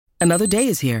Another day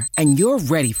is here, and you're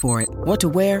ready for it. What to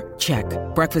wear? Check.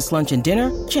 Breakfast, lunch, and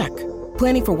dinner? Check.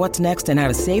 Planning for what's next and how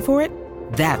to save for it?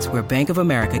 That's where Bank of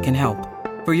America can help.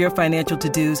 For your financial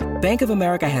to-dos, Bank of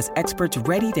America has experts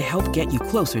ready to help get you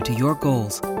closer to your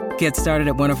goals. Get started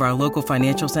at one of our local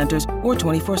financial centers or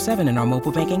 24/7 in our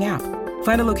mobile banking app.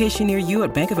 Find a location near you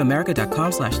at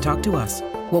bankofamerica.com/talktous.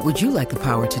 What would you like the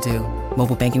power to do?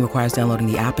 Mobile banking requires downloading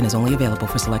the app and is only available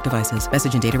for select devices.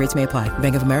 Message and data rates may apply.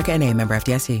 Bank of America N.A., member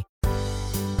FDIC.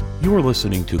 You are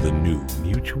listening to the new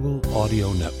Mutual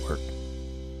Audio Network.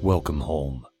 Welcome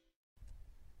home.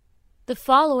 The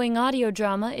following audio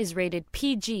drama is rated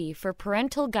PG for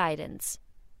parental guidance.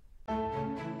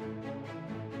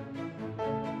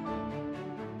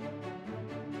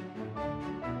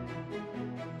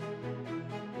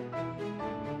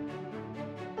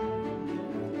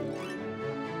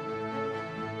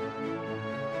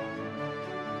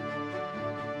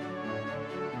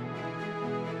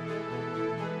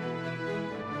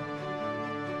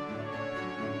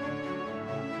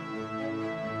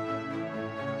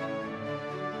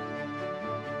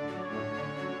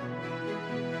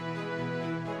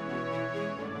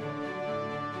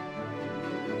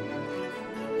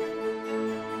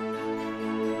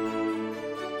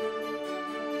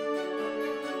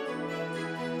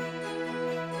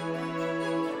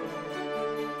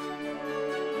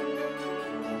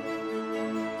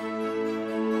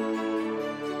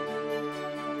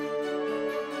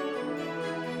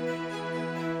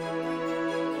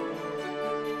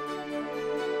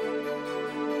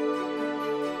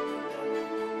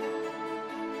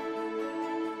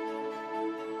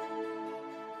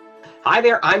 Hi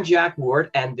there, I'm Jack Ward,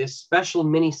 and this special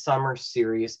mini summer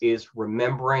series is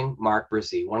Remembering Mark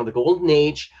Brzee, one of the golden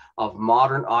age of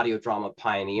modern audio drama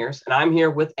pioneers. And I'm here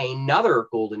with another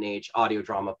golden age audio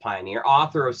drama pioneer,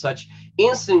 author of such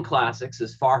instant classics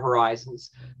as Far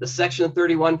Horizons, the Section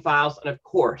 31 Files, and of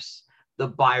course, the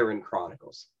Byron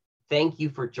Chronicles. Thank you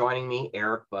for joining me,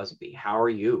 Eric Busby. How are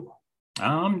you?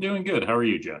 I'm doing good. How are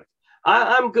you, Jack?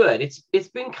 I'm good. It's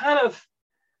been kind of,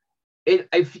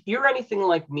 if you're anything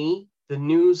like me, the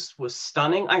news was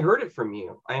stunning. I heard it from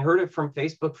you. I heard it from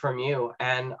Facebook from you.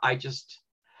 And I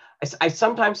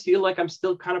sometimes feel like I'm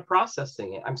still kind of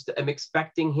processing it. I'm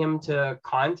expecting him to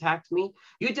contact me.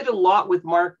 You did a lot with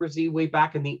Mark Brzee way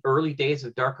back in the early days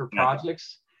of Darker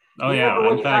Projects. Oh, yeah.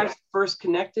 When you guys first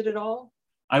connected at all?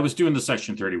 I was doing the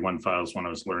Section 31 Files when I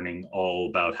was learning all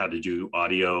about how to do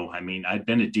audio. I mean, I'd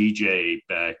been a DJ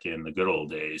back in the good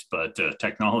old days, but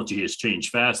technology has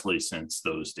changed vastly since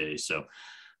those days. So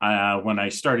when I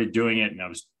started doing it, and I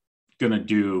was going to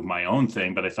do my own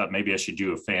thing, but I thought maybe I should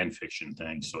do a fan fiction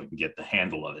thing so I can get the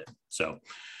handle of it. So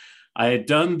I had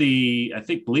done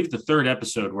believe the third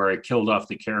episode where I killed off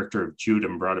the character of Jude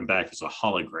and brought him back as a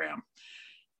hologram.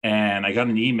 And I got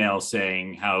an email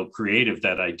saying how creative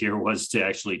that idea was to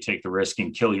actually take the risk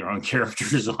and kill your own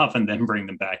characters off and then bring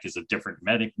them back as a different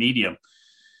medium.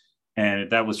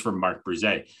 And that was from Mark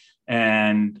Brzee.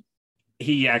 And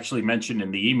he actually mentioned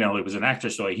in the email it was an actor,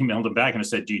 so I emailed him back and I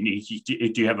said, "Do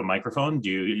you have a microphone?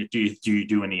 Do you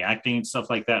do any acting and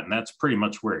stuff like that?" And that's pretty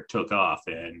much where it took off.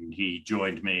 And he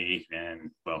joined me,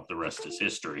 and well, the rest is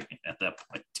history at that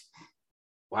point.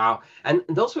 Wow, and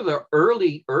those were the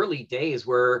early days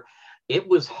where it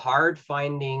was hard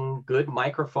finding good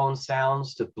microphone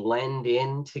sounds to blend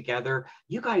in together.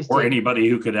 You guys or anybody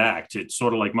who could act. It's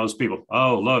sort of like most people.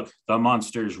 Oh, look, the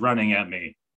monster's running at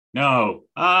me. No,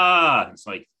 it's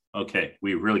like, okay,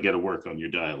 we really got to work on your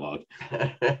dialogue.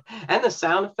 And the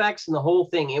sound effects and the whole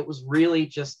thing, it was really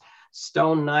just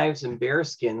stone knives and bear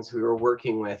skins we were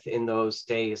working with in those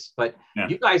days. But yeah,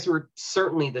 you guys were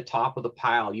certainly the top of the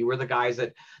pile. You were the guys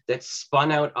that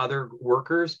spun out other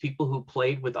workers. People who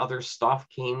played with other stuff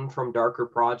came from Darker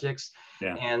Projects.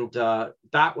 Yeah. And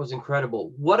that was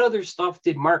incredible. What other stuff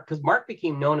did Mark, because Mark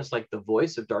became known as like the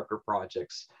voice of Darker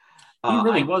Projects. He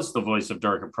really was the voice of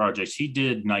Darker Projects. He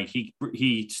did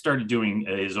he started doing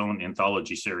his own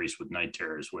anthology series with Night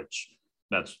Terrors, which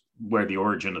that's where the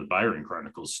origin of the Byron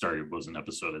Chronicles started, was an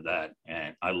episode of that.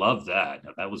 And I love that.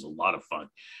 That was a lot of fun.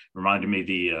 Reminded me of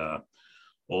the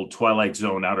old Twilight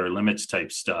Zone Outer Limits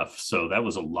type stuff. So that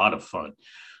was a lot of fun.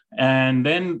 And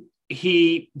then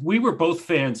we were both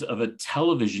fans of a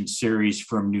television series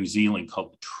from New Zealand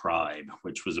called Tribe,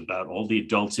 which was about all the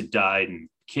adults had died and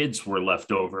kids were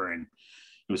left over. And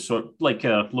it was sort of like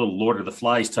a little Lord of the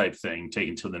Flies type thing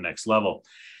taken to the next level.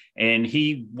 And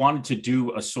he wanted to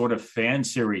do a sort of fan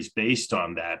series based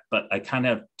on that. But I kind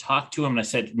of talked to him and I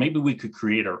said, maybe we could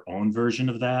create our own version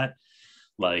of that,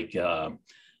 like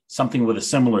something with a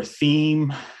similar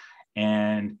theme.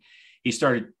 And he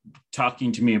started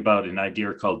talking to me about an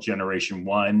idea called Generation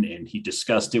One, and he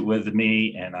discussed it with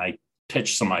me, and I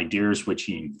pitched some ideas, which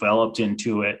he enveloped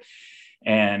into it.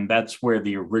 And that's where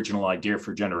the original idea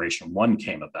for Generation One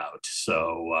came about.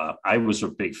 So I was a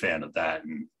big fan of that.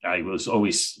 And I was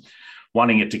always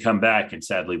wanting it to come back. And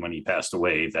sadly, when he passed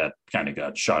away, that kind of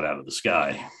got shot out of the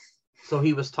sky. So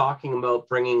he was talking about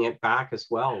bringing it back as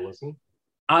well, was he?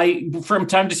 From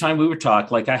time to time, we would talk.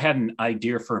 Like, I had an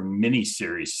idea for a mini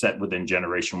series set within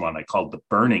Generation One. I called The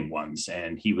Burning Ones.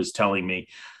 And he was telling me,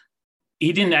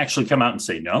 he didn't actually come out and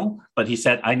say no, but he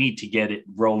said, I need to get it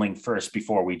rolling first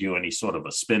before we do any sort of a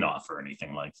spinoff or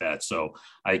anything like that. So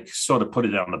I sort of put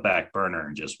it on the back burner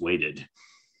and just waited.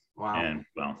 Wow. And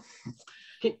well,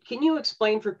 can you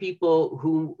explain for people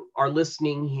who are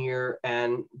listening here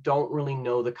and don't really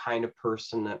know the kind of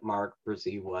person that Mark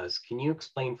Brzee was? Can you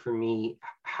explain for me,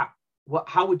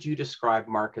 how would you describe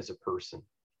Mark as a person?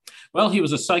 Well, he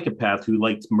was a psychopath who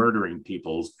liked murdering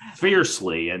people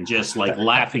fiercely and just like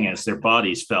laughing as their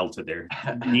bodies fell to their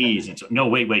knees. And so, no,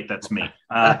 wait, that's me.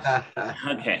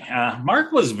 Okay.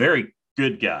 Mark was a very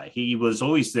good guy. He was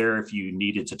always there if you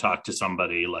needed to talk to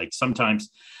somebody. Like, sometimes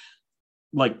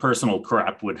like personal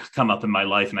crap would come up in my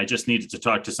life and I just needed to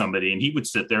talk to somebody, and he would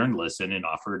sit there and listen and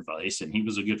offer advice. And he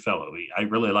was a good fellow. I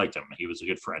really liked him. He was a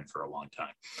good friend for a long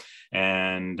time,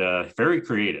 and very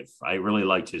creative. I really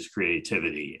liked his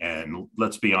creativity. And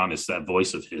let's be honest, that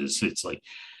voice of his, it's like,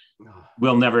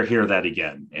 we'll never hear that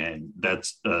again. And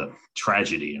that's a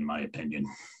tragedy, in my opinion.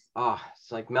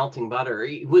 It's like melting butter.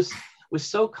 It was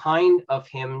so kind of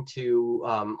him to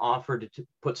offer to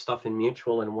put stuff in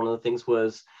Mutual. And one of the things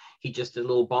was, he just did a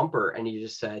little bumper and he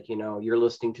just said, you're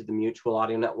listening to the Mutual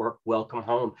Audio Network, welcome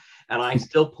home. And I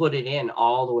still put it in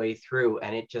all the way through.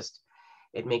 And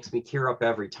it makes me tear up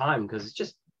every time because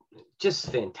it's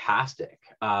just fantastic.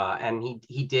 And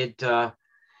he did a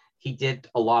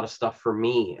lot of stuff for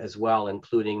me as well,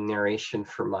 including narration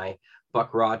for my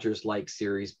Buck Rogers like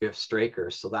series, Biff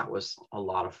Straker. So that was a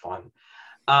lot of fun.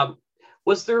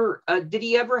 Did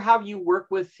he ever have you work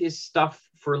with his stuff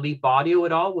for Leap Audio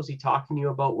at all? Was he talking to you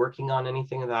about working on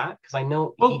anything of that? Because I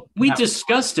know we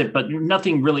discussed it, but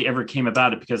nothing really ever came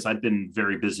about it because I've been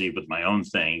very busy with my own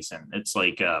things. And it's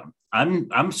like, I'm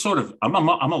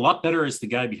a lot better as the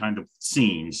guy behind the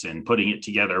scenes and putting it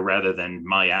together rather than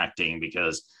my acting,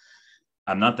 because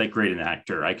I'm not that great an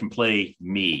actor. I can play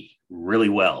me really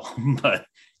well, but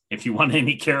if you want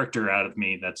any character out of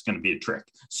me, that's going to be a trick.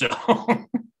 So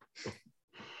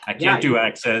I can't do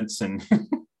accents. And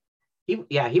he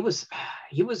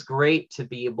was great to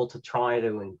be able to try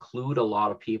to include a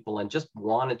lot of people and just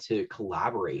wanted to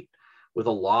collaborate with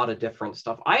a lot of different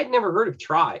stuff. I had never heard of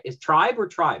Tribe. Is Tribe or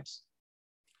Tribes?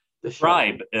 The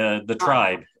Tribe.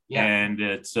 Yeah. And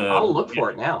it's I'll look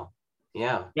for it now.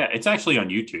 Yeah. Yeah, it's actually on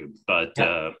YouTube, but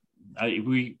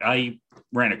I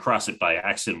ran across it by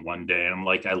accident one day, and I'm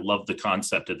like, I love the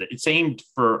concept of it. It's aimed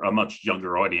for a much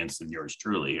younger audience than yours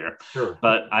truly here, sure,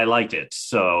 but I liked it.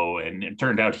 So, and it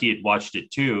turned out he had watched it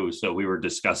too, so we were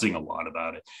discussing a lot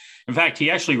about it. In fact,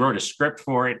 he actually wrote a script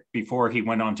for it before he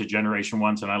went on to Generation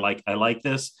Ones, and I like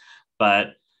this,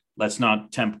 but let's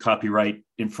not tempt copyright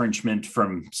infringement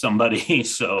from somebody.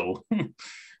 So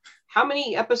how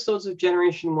many episodes of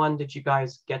Generation One did you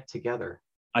guys get together?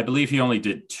 I believe he only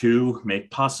did 2, maybe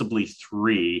possibly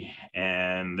 3.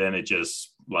 And then it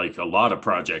just, like a lot of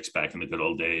projects back in the good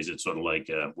old days, it sort of like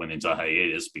went into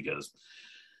hiatus because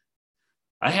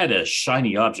I had a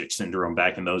shiny object syndrome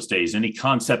back in those days. Any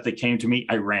concept that came to me,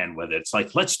 I ran with it. It's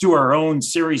like, let's do our own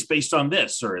series based on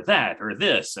this or that or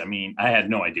this. I mean, I had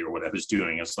no idea what I was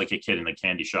doing. It's like a kid in a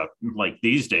candy shop. Like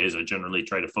these days, I generally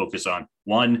try to focus on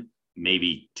 1,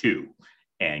 maybe 2,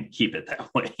 and keep it that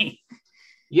way.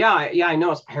 Yeah, I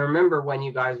know. I remember when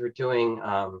you guys were doing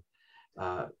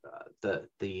the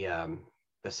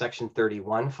Section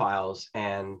 31 files,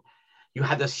 and you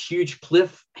had this huge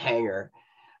cliffhanger.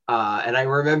 And I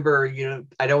remember,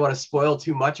 I don't want to spoil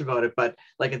too much about it, but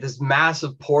like this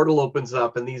massive portal opens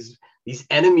up, and these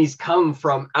enemies come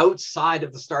from outside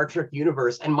of the Star Trek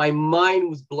universe, and my mind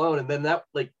was blown. And then that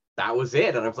was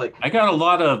it. And I was like, I got a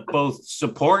lot of both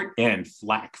support and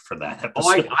flack for that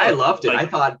episode. I loved it. I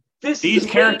thought, these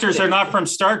characters are not from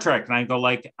Star Trek. And I go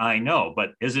like, I know, but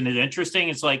isn't it interesting?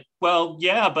 It's like, well,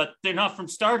 yeah, but they're not from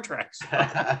Star Trek.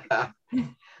 So.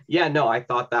 Yeah, no, I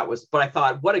thought that was, but I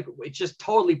thought it just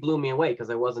totally blew me away because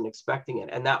I wasn't expecting it.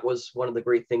 And that was one of the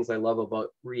great things I love about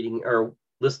reading or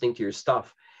listening to your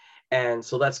stuff. And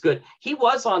so that's good. He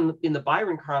was in the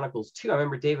Byron Chronicles too. I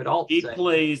remember David Alt.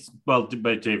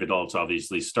 But David Alt's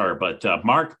obviously star, but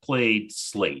Mark played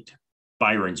Slate,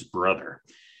 Byron's brother.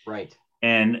 Right.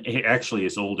 and actually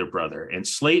his older brother. And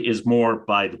Slate is more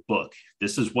by the book.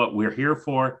 This is what we're here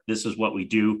for. This is what we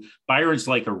do. Byron's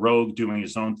like a rogue doing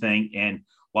his own thing. And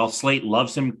while Slate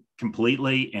loves him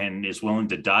completely and is willing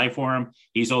to die for him,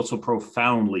 he's also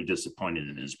profoundly disappointed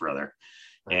in his brother.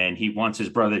 And he wants his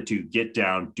brother to get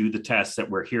down, do the tasks that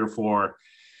we're here for.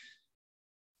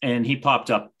 And he popped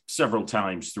up several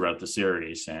times throughout the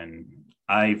series. And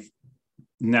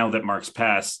now that Mark's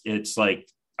passed, it's like,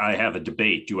 I have a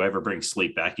debate. Do I ever bring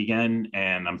Slate back again?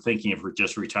 And I'm thinking of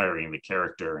just retiring the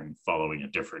character and following a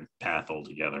different path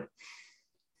altogether.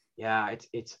 Yeah,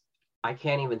 it's I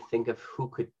can't even think of who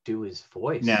could do his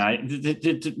voice. Yeah,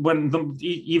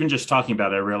 even just talking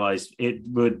about it, I realized it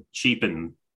would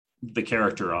cheapen the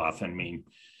character off. I mean,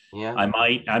 yeah,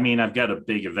 I've got a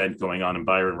big event going on in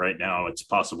Byron right now. It's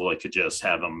possible I could just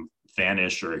have him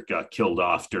vanish or got killed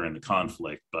off during the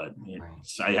conflict, but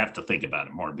I have to think about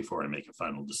it more before I make a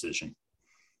final decision.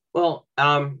 Well,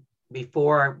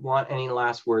 before I want any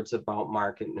last words about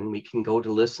Mark, and we can go to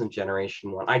listen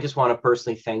Generation 1, I just want to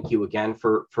personally thank you again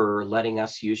for letting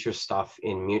us use your stuff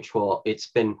in Mutual. It's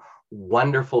been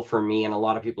wonderful for me, and a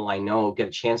lot of people I know get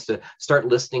a chance to start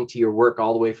listening to your work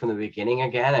all the way from the beginning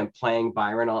again and playing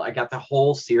Byron. I got the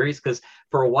whole series, because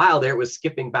for a while there it was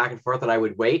skipping back and forth and I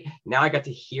would wait. Now I got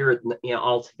to hear it,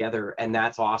 all together, and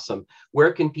that's awesome.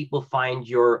 Where can people find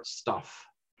your stuff?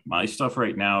 My stuff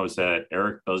right now is at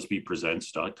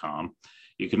ericbusbypresents.com.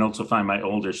 You can also find my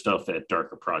older stuff at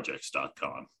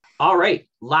darkerprojects.com. All right.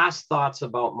 Last thoughts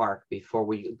about Mark before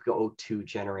we go to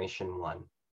Generation 1.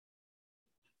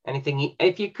 Anything,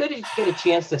 if you could get a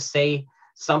chance to say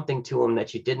something to him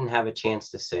that you didn't have a chance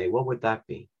to say, what would that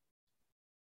be?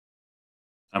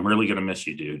 I'm really going to miss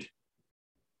you, dude.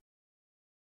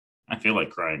 I feel like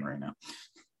crying right now,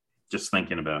 just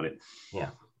thinking about it. Yeah.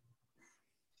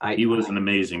 He was an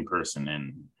amazing person.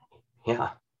 And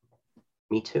yeah,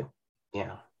 me too.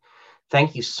 Yeah.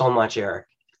 Thank you so much, Eric.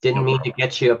 Didn't mean to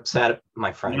get you upset,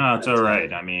 my friend. No, it's all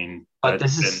right. I mean, but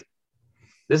this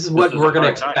is what we're going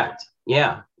to expect.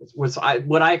 Yeah, it's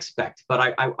what I expect.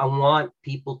 But I want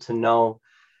people to know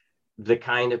the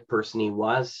kind of person he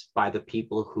was by the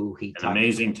people who he touched. An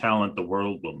amazing talent the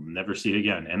world will never see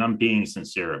again. And I'm being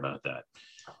sincere about that.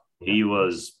 Yeah. He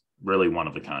was really one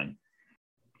of a kind.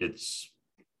 It's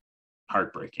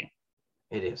heartbreaking.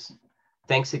 It is.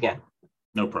 Thanks again.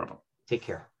 No problem. Take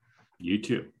care. You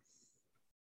too.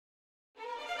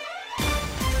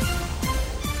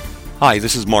 Hi,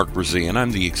 this is Mark Brzee, and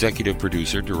I'm the executive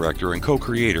producer, director, and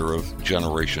co-creator of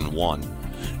Generation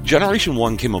 1. Generation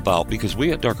 1 came about because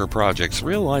we at Darker Projects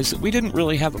realized that we didn't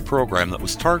really have a program that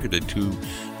was targeted to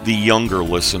the younger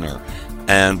listener.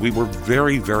 And we were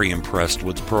very, very impressed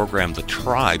with the program The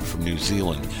Tribe from New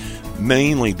Zealand,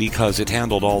 mainly because it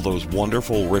handled all those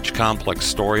wonderful, rich,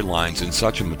 complex storylines in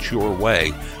such a mature way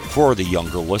for the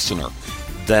younger listener.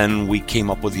 Then we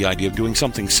came up with the idea of doing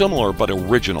something similar but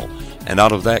original, and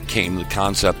out of that came the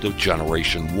concept of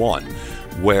Generation 1,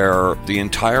 where the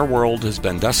entire world has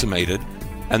been decimated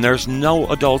and there's no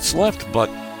adults left but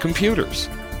computers.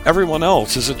 Everyone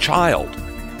else is a child.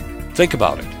 Think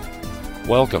about it.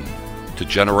 Welcome to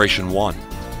Generation 1.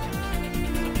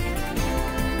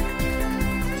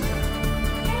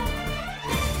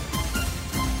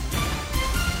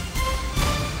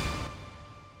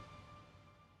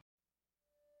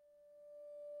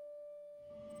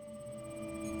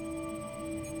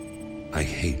 I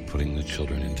hate putting the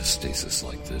children into stasis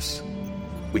like this.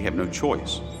 We have no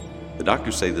choice. The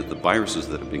doctors say that the viruses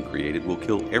that have been created will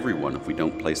kill everyone if we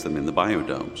don't place them in the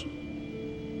biodomes.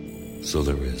 So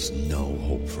there is no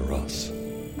hope for us?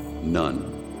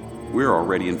 None. We're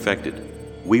already infected.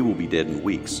 We will be dead in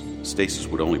weeks. Stasis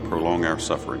would only prolong our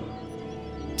suffering.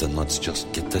 Then let's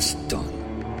just get this done.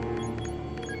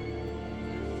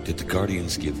 Did the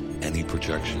Guardians give any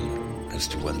projection as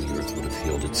to when the Earth would have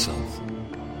healed itself?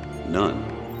 None.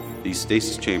 These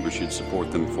stasis chambers should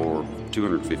support them for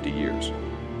 250 years.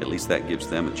 At least that gives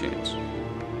them a chance.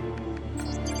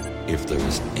 If there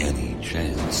is any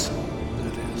chance that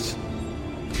it is.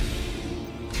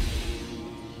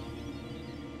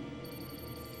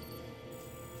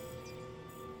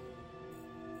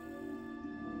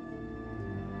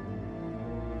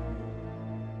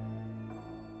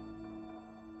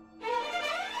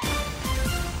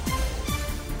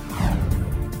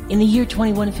 In the year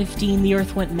 2115, the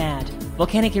Earth went mad.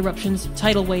 Volcanic eruptions,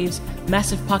 tidal waves,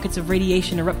 massive pockets of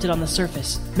radiation erupted on the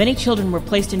surface. Many children were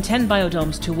placed in 10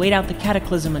 biodomes to wait out the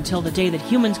cataclysm until the day that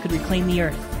humans could reclaim the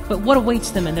Earth. But what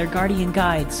awaits them and their guardian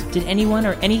guides? Did anyone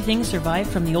or anything survive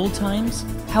from the old times?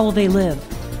 How will they live?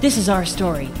 This is our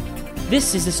story.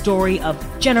 This is the story of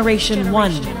Generation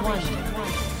 1.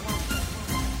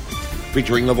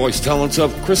 featuring the voice talents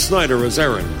of Chris Snyder as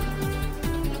Aaron,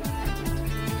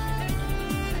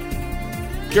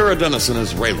 Kira Dennison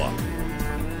as Rayla,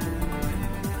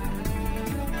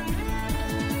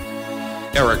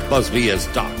 Eric Busby as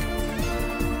Doc,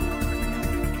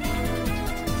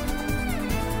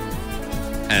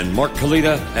 and Mark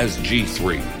Kalita as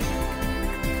G3.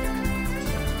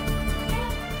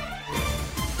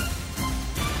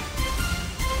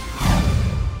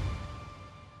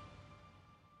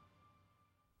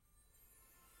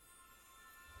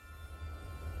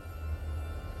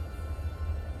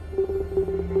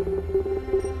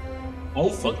 All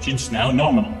functions now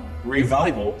nominal.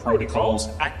 Revival protocols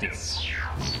active.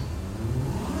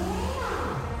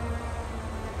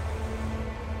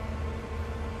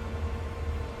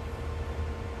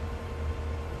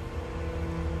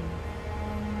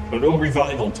 Total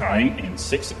revival time in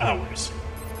 6 hours.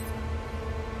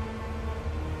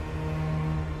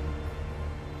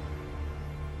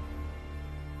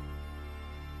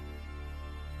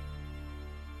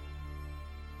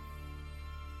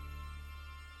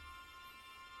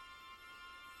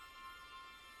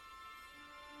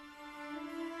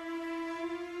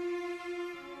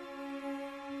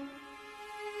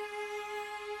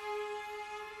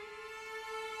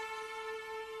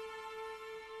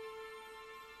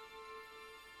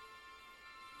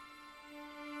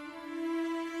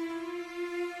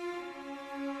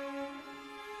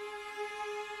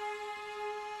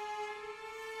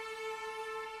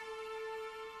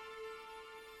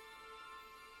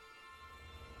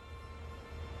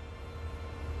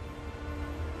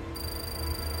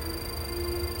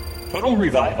 Total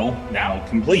revival now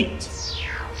complete.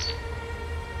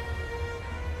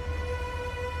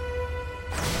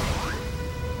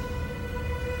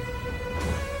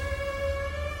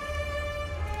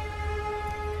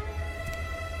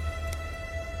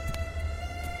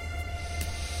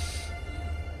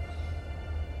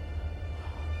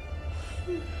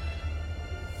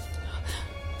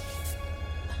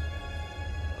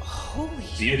 Holy...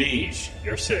 Be at ease.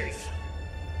 You're safe.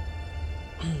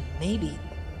 Maybe.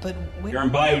 But where... You're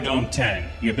in Biodome 10.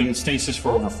 You've been in stasis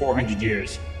for over 400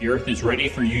 years. The Earth is ready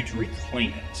for you to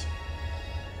reclaim it.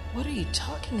 What are you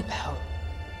talking about?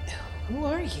 Who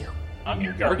are you? I'm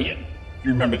your guardian. You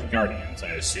remember the Guardians, I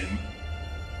assume.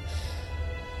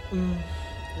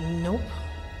 Nope.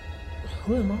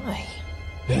 Who am I?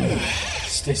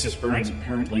 Stasis burns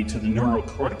apparently to the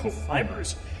neurocortical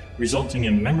fibers, resulting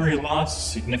in memory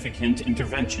loss. Significant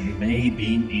intervention may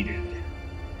be needed.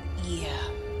 Yeah.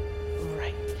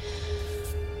 Right.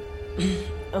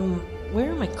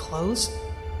 Where are my clothes?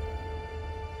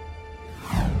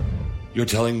 You're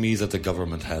telling me that the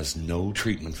government has no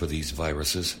treatment for these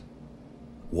viruses?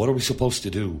 What are we supposed to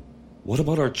do? What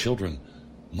about our children?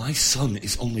 My son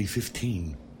is only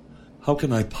 15. How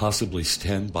can I possibly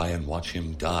stand by and watch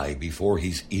him die before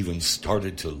he's even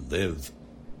started to live?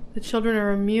 The children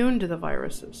are immune to the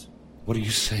viruses. What are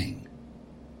you saying?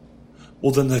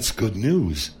 Well, then that's good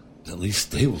news. At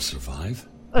least they will survive.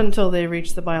 Until they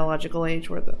reach the biological age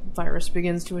where the virus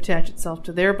begins to attach itself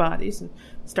to their bodies and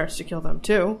starts to kill them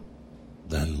too.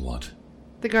 Then what?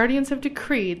 The Guardians have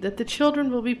decreed that the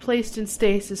children will be placed in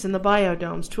stasis in the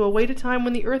biodomes to await a time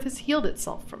when the Earth has healed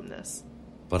itself from this.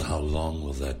 But how long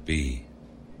will that be?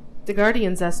 The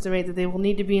Guardians estimate that they will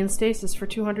need to be in stasis for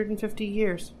 250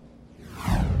 years.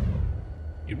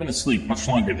 You've been asleep much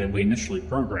longer than we initially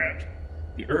programmed.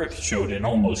 The Earth showed an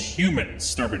almost human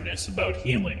stubbornness about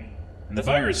healing, and the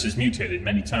virus has mutated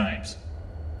many times.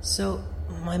 So,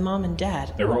 my mom and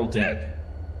dad... They're all dead.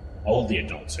 All the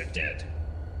adults are dead.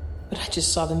 But I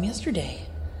just saw them yesterday.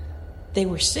 They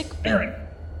were sick. Aaron,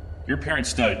 your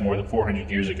parents died more than 400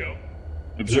 years ago.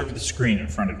 Observe the screen in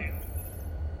front of you.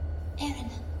 Aaron,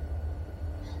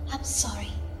 I'm sorry.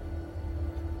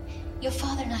 Your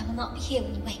father and I will not be here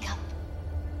when you wake up.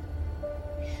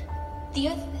 The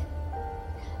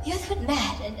Earth went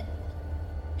mad and...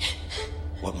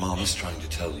 What Mom is trying to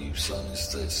tell you, son, is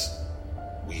this.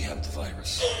 We have the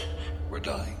virus. We're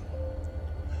dying.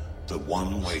 The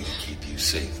one way to keep you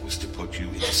safe was to put you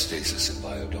into stasis in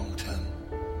Biodome 10.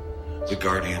 The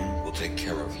Guardian will take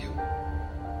care of you.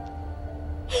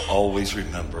 Always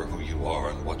remember who you are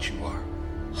and what you are.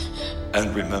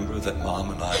 And remember that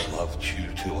Mom and I loved you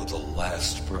till the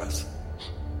last breath.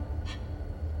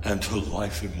 And to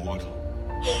life immortal.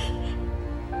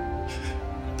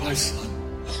 Bye, son.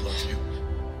 I love you.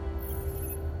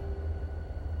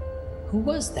 Who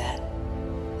was that?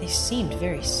 They seemed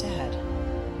very sad.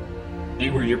 They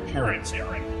were your parents,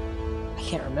 Aaron. I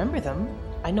can't remember them.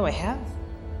 I know I have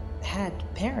had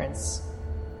parents.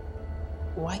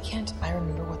 Why can't I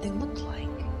remember what they looked like?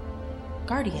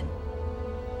 Guardian,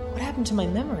 What happened to my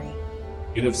memory?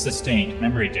 You have sustained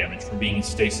memory damage from being in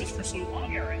stasis for so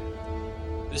long, Aaron.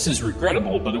 This is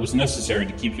regrettable, but it was necessary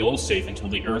to keep you all safe until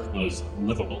the Earth was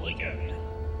livable again.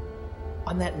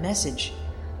 On that message,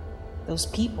 those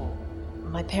people,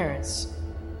 my parents,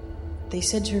 they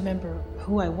said to remember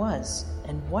who I was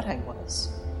and what I was.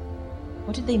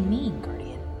 What did they mean,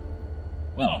 Guardian?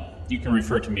 Well, you can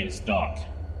refer to me as Doc.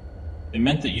 They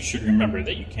meant that you should remember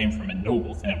that you came from a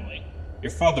noble family.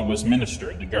 Your father was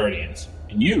Minister of the Guardians,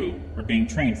 and you were being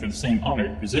trained for the same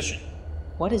honored position.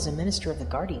 What is a Minister of the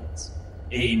Guardians?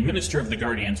 A Minister of the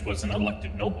Guardians was an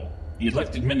elected noble. The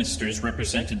elected ministers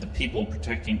represented the people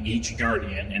protecting each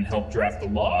Guardian and helped draft the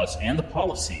laws and the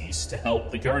policies to help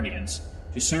the Guardians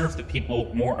to serve the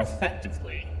people more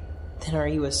effectively. Then are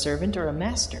you a servant or a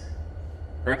master?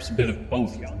 Perhaps a bit of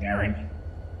both, young Aaron.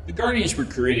 The Guardians were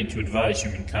created to advise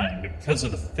humankind, but because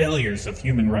of the failures of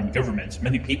human-run governments,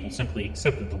 many people simply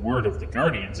accepted the word of the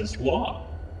Guardians as law.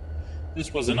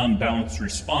 This was an unbalanced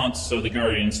response, so the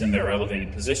Guardians in their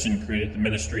elevated position created the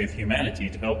Ministry of Humanity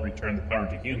to help return the power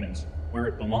to humans where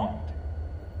it belonged.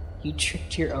 You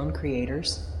tricked your own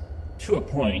creators? To a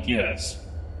point, yes.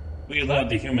 We allowed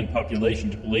the human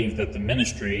population to believe that the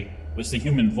Ministry was the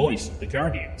human voice of the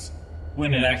Guardians,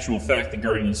 when in actual fact the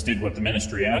Guardians did what the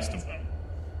Ministry asked of them.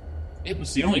 It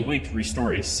was the only way to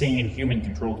restore a sane,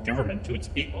 human-controlled government to its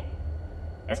people.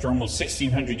 After almost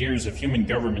 1,600 years of human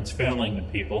governments failing the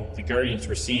people, the Guardians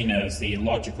were seen as the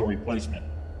logical replacement.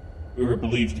 We were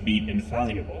believed to be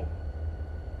infallible.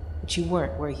 But you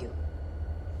weren't, were you?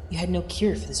 You had no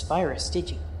cure for this virus, did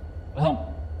you?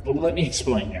 Well, let me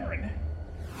explain, Aaron.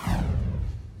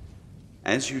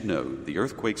 As you know, the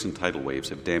earthquakes and tidal waves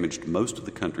have damaged most of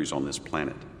the countries on this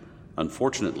planet.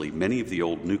 Unfortunately, many of the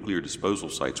old nuclear disposal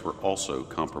sites were also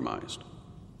compromised.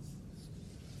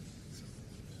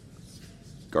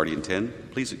 Guardian 10,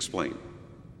 please explain.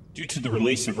 Due to the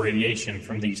release of radiation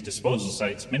from these disposal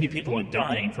sites, many people are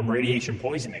dying from radiation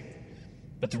poisoning.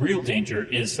 But the real danger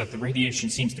is that the radiation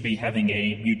seems to be having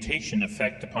a mutation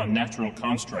effect upon natural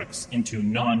constructs into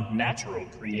non-natural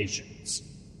creations.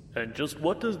 And just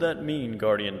what does that mean,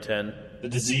 Guardian 10? The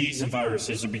disease and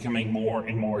viruses are becoming more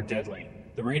and more deadly.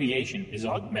 The radiation is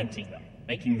augmenting them,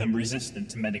 making them resistant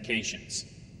to medications.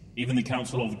 Even the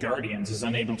Council of Guardians is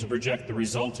unable to project the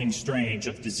resulting strain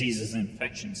of diseases and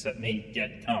infections that may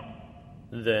yet come.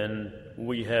 Then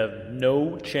we have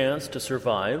no chance to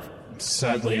survive?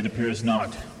 Sadly, it appears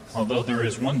not, although there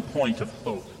is one point of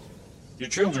hope. Your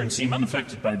children seem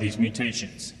unaffected by these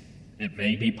mutations. It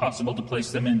may be possible to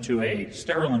place them into a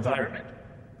sterile environment,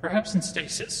 perhaps in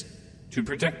stasis, to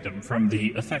protect them from the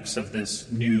effects of this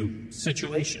new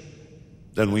situation.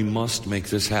 Then we must make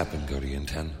this happen, Guardian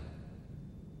 10.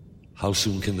 How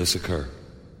soon can this occur?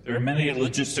 There are many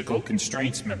logistical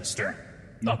constraints, Minister,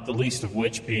 not the least of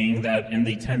which being that in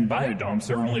the 10 biodomes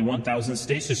there are only 1,000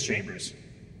 stasis chambers.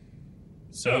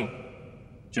 So,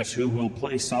 just who will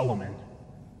play Solomon?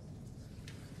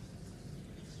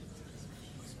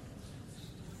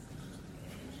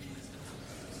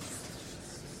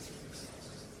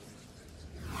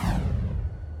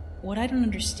 What I don't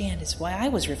understand is why I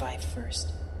was revived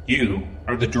first. You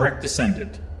are the direct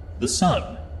descendant, the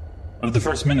son, of the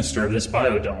first minister of this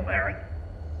biodome, Aaron.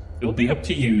 It will be up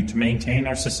to you to maintain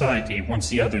our society once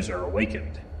the others are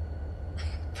awakened.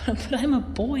 But I'm a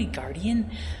boy, Guardian.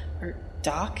 Or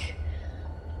Doc.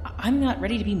 I'm not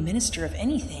ready to be minister of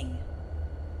anything.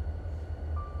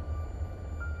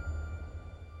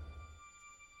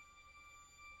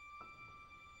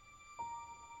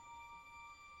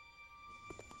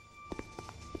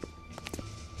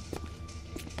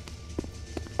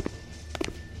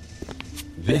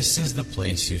 This is the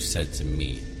place you said to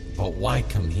meet, but why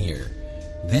come here?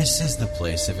 This is the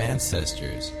place of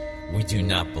ancestors. We do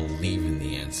not believe in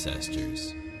the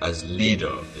ancestors. As leader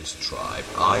of this tribe,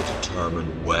 I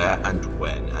determine where and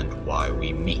when and why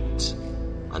we meet,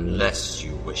 unless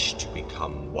you wish to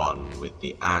become one with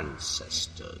the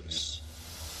ancestors.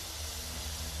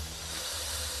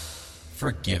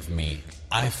 Forgive me,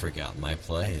 I forgot my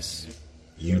place.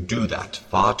 You do that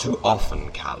far too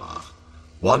often, Kalar.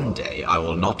 One day I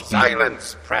will not be—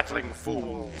 Silence, prattling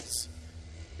fools!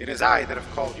 It is I that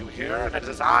have called you here, and it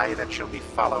is I that shall be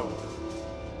followed.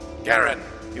 Garen,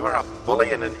 you are a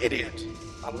bully and an idiot.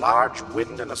 A large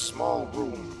wind in a small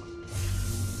room.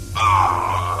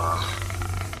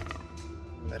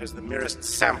 That is the merest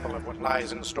sample of what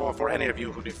lies in store for any of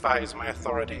you who defies my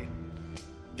authority.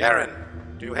 Garen,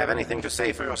 do you have anything to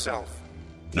say for yourself?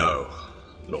 No,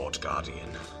 Lord Guardian.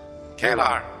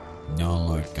 Kalar? No,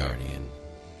 Lord Guardian.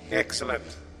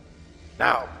 Excellent.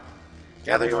 Now,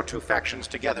 gather your two factions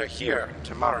together here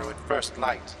tomorrow at first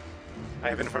light. I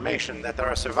have information that there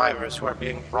are survivors who are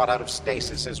being brought out of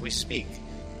stasis as we speak,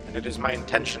 and it is my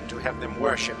intention to have them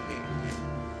worship me.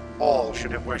 All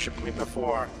should have worshipped me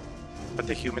before, but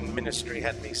the human ministry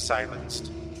had me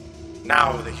silenced.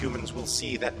 Now the humans will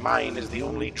see that mine is the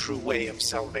only true way of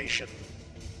salvation.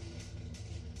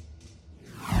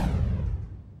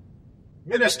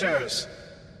 Ministers,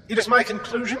 it is my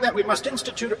conclusion that we must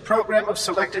institute a program of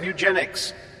selective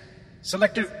eugenics.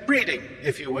 Selective breeding,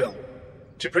 if you will.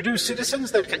 To produce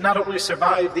citizens that can not only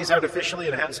survive these artificially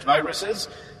enhanced viruses,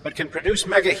 but can produce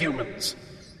mega-humans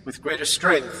with greater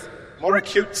strength, more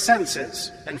acute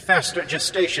senses, and faster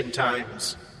gestation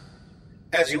times.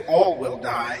 As you all will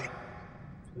die,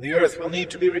 the Earth will need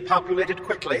to be repopulated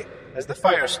quickly as the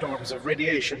firestorms of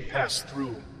radiation pass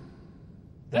through.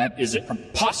 That is a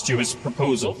preposterous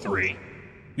proposal, 3.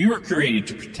 We were created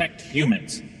to protect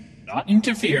humans, not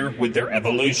interfere with their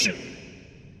evolution.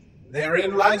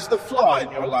 Therein lies the flaw in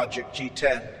your logic,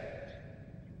 G10.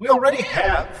 We already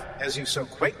have, as you so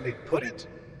quaintly put it,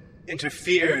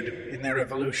 interfered in their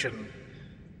evolution.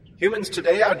 Humans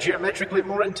today are geometrically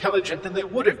more intelligent than they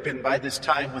would have been by this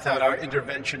time without our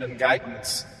intervention and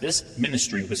guidance. This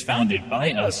ministry was founded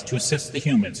by us to assist the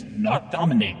humans, not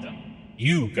dominate them.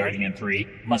 You, Guardian 3,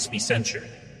 must be censured.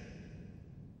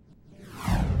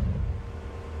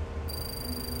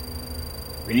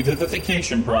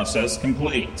 Revivification process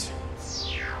complete.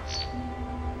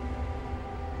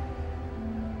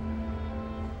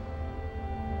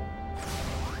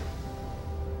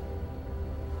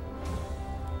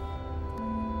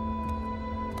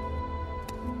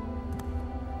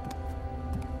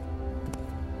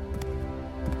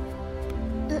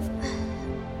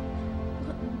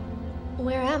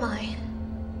 Where am I?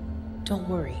 Don't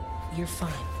worry, you're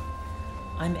fine.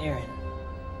 I'm Aaron.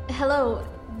 Hello,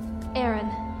 Aaron.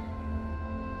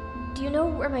 Do you know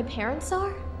where my parents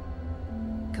are?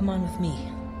 Come on with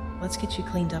me. Let's get you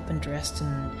cleaned up and dressed,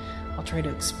 and I'll try to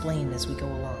explain as we go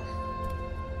along.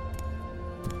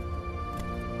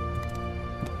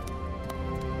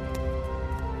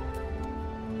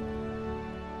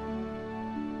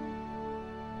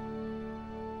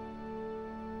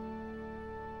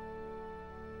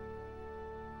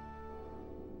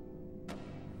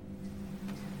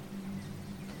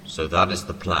 So that is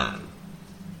the plan.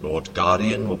 Lord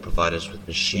Guardian will provide us with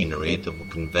machinery that will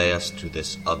convey us to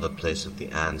this other place of the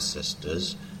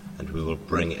ancestors, and we will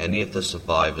bring any of the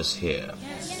survivors here.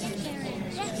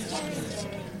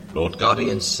 Lord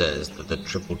Guardian says that the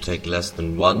trip will take less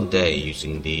than 1 day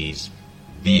using these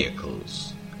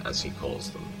vehicles, as he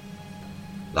calls them.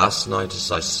 Last night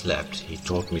as I slept, he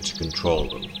taught me to control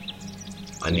them.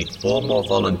 I need 4 more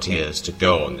volunteers to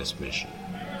go on this mission.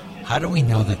 How do we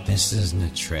know that this isn't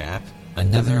a trap?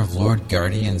 Another of Lord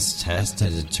Guardian's tests to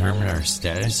determine our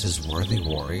status as worthy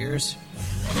warriors?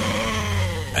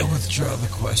 I withdraw the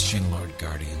question, Lord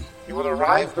Guardian. You will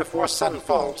arrive before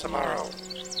sunfall tomorrow.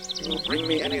 You will bring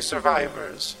me any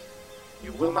survivors.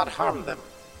 You will not harm them.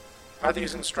 Are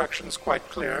these instructions quite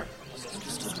clear?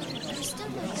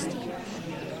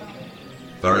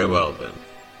 Very well then.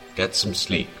 Get some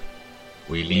sleep.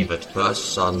 We leave at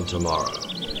first sun tomorrow.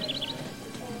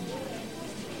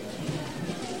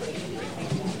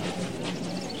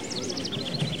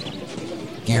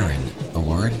 Garen, a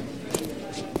word?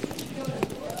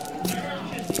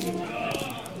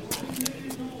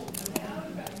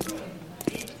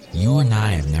 You and I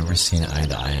have never seen eye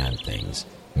to eye on things.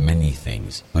 Many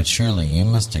things. But surely you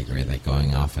must agree that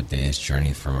going off a day's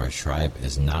journey from our tribe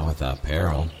is not without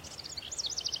peril.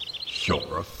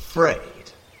 You're afraid.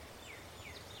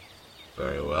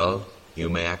 Very well. You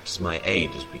may act as my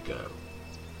aide as we go.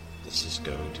 This is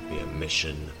going to be a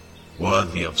mission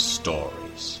worthy of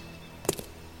stories.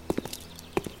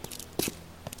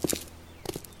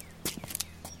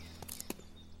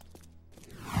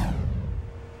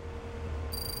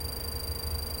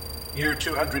 Year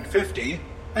 250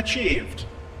 achieved.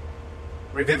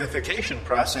 Revivification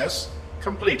process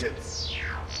completed.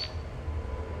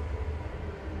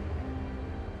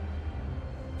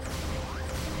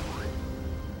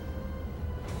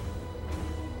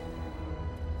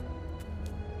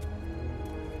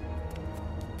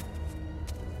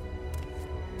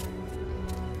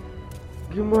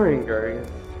 Good morning, Guardian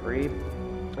 3.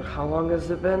 How long has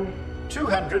it been?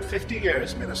 250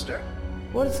 years, Minister.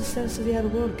 What is the status of the outer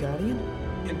world, Guardian?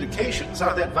 Indications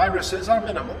are that viruses are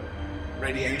minimal.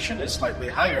 Radiation is slightly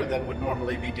higher than would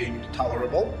normally be deemed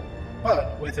tolerable,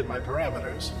 but within my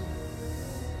parameters.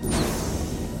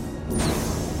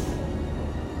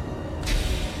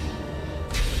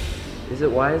 Is it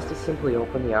wise to simply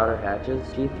open the outer hatches,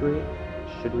 G3?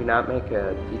 Should we not make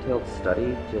a detailed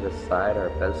study to decide our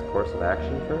best course of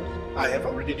action first? I have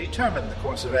already determined the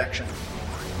course of action.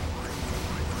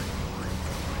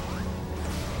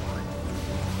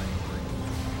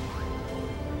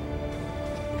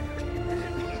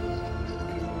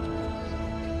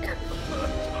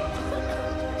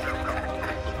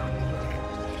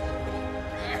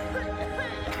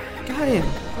 Guardian,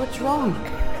 what's wrong?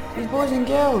 These boys and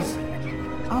girls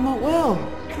are not well.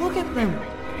 Look at them.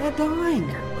 They're dying.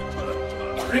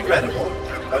 Regrettable,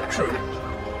 but true.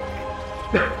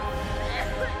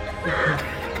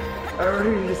 I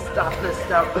need to stop this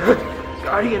now.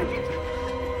 Guardian,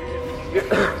 you're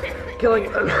killing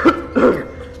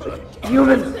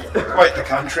humans. Quite the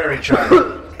contrary,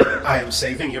 child. I am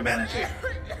saving humanity.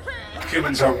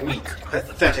 Humans are weak,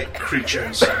 pathetic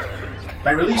creatures.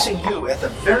 By releasing you at the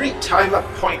very time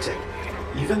appointed,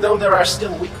 even though there are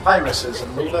still weak viruses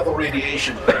and low-level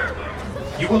radiation,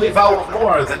 you will evolve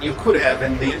more than you could have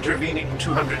in the intervening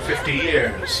 250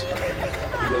 years.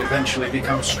 You will eventually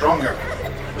become stronger,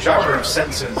 sharper of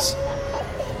senses.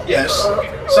 Yes,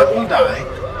 some will die.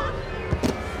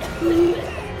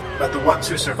 But the ones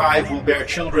who survive will bear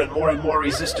children more and more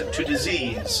resistant to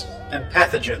disease, and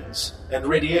pathogens, and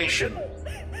radiation.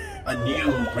 A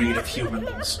new breed of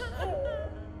humans.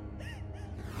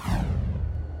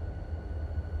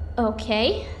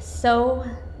 Okay, so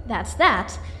that's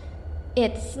that.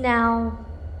 It's now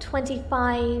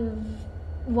 25...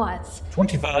 what?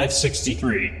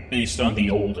 2563, based on the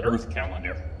old Earth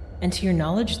calendar. And to your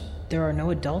knowledge, there are no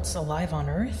adults alive on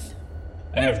Earth?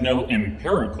 I have no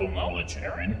empirical knowledge,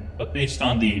 Aaron, but based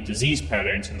on the disease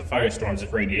patterns and the firestorms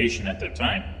of radiation at that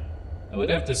time, I would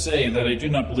have to say that I do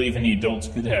not believe any adults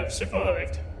could have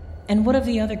survived. And what of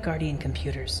the other Guardian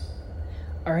computers?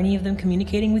 Are any of them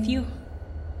communicating with you?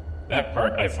 That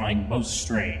part I find most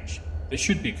strange. There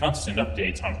should be constant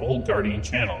updates on all Guardian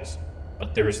channels,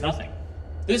 but there is nothing.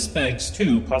 This begs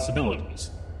two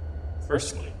possibilities.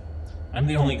 Firstly, I'm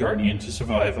the only Guardian to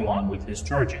survive along with his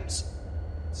charges.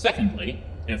 Secondly,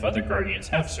 if other Guardians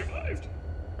have survived,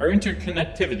 our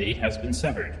interconnectivity has been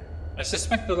severed. I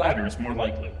suspect the latter is more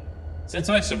likely. Since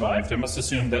I survived, I must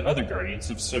assume that other Guardians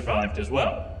have survived as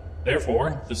well.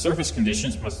 Therefore, the surface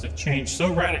conditions must have changed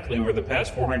so radically over the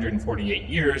past 448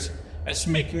 years as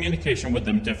to make communication with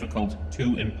them difficult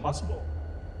to impossible.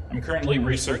 I'm currently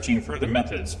researching further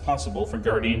methods possible for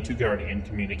Guardian-to-Guardian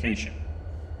communication.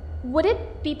 Would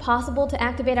it be possible to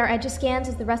activate our Edge-scans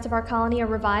as the rest of our colony are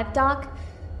revived, Doc?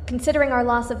 Considering our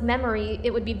loss of memory,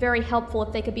 it would be very helpful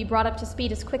if they could be brought up to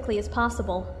speed as quickly as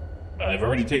possible. I've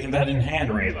already taken that in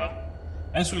hand, Rayla.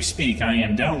 As we speak, I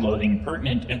am downloading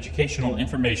pertinent educational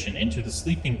information into the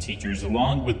sleeping teachers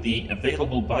along with the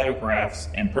available biographs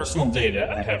and personal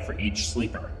data I have for each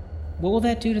sleeper. What will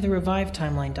that do to the revive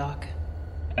timeline, Doc?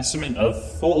 Estimate of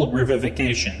full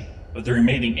revivification of the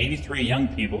remaining 83 young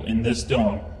people in this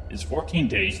dome is 14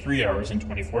 days, 3 hours, and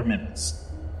 24 minutes.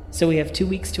 So we have 2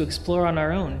 weeks to explore on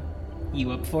our own.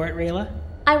 You up for it, Rayla?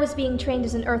 I was being trained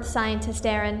as an Earth scientist,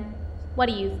 Aaron. What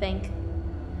do you think?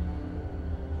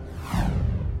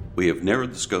 We have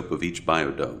narrowed the scope of each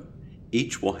biodome.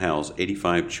 Each will house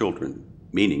 85 children,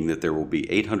 meaning that there will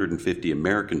be 850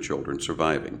 American children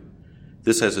surviving.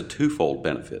 This has a twofold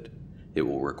benefit. It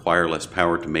will require less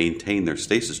power to maintain their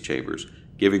stasis chambers,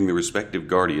 giving the respective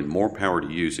Guardian more power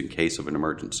to use in case of an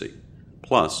emergency.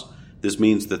 Plus, this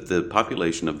means that the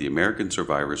population of the American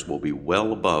survivors will be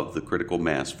well above the critical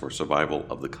mass for survival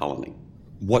of the colony.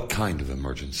 What kind of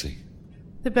emergency?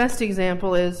 The best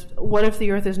example is, what if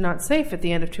the Earth is not safe at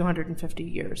the end of 250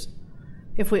 years?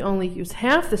 If we only use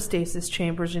half the stasis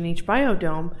chambers in each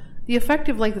biodome, the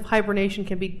effective length of hibernation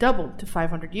can be doubled to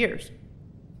 500 years.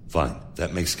 Fine,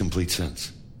 that makes complete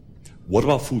sense. What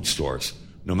about food stores?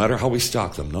 No matter how we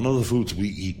stock them, none of the foods we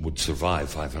eat would survive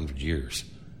 500 years.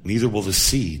 Neither will the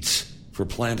seeds for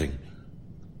planting.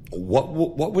 What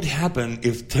would happen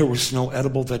if there was no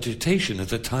edible vegetation at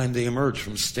the time they emerged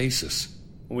from stasis?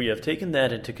 We have taken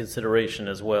that into consideration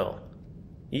as well.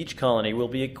 Each colony will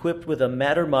be equipped with a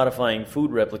matter-modifying food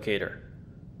replicator.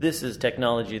 This is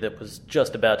technology that was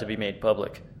just about to be made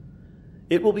public.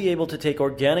 It will be able to take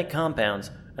organic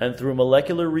compounds and through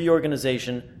molecular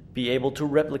reorganization be able to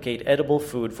replicate edible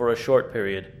food for a short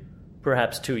period,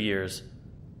 perhaps 2 years.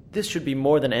 This should be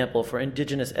more than ample for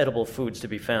indigenous edible foods to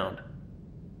be found.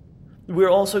 We're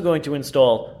also going to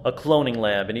install a cloning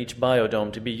lab in each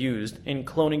biodome to be used in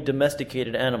cloning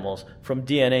domesticated animals from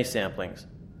DNA samplings.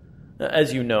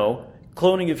 As you know,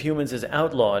 cloning of humans is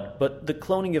outlawed, but the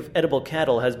cloning of edible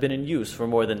cattle has been in use for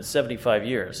more than 75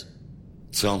 years.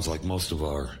 Sounds like most of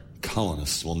our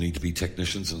colonists will need to be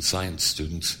technicians and science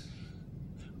students.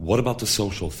 What about the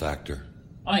social factor?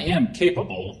 I am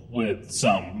capable, with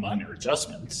some minor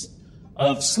adjustments,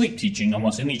 of sleep teaching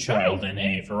almost any child in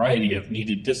a variety of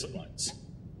needed disciplines.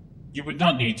 You would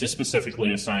not need to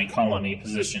specifically assign colony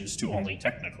positions to only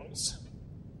technicals.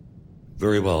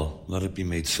 Very well. Let it be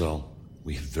made so.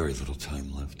 We have very little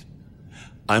time left.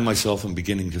 I myself am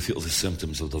beginning to feel the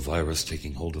symptoms of the virus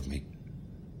taking hold of me.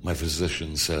 My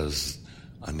physician says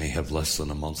I may have less than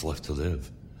a month left to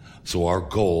live. So our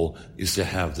goal is to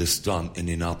have this done in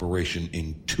an operation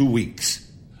in 2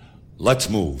 weeks. Let's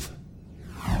move.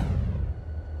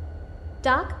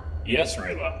 Doc? Yes,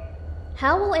 Rayla.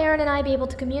 How will Aaron and I be able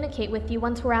to communicate with you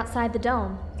once we're outside the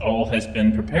dome? All has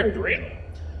been prepared, Rayla.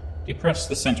 Depress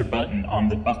the center button on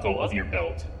the buckle of your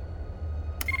belt.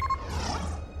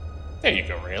 There you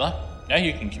go, Rayla. Now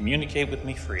you can communicate with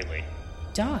me freely.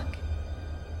 Doc,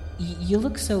 you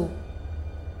look so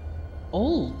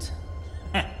old.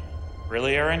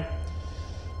 Really, Aaron?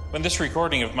 When this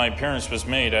recording of my appearance was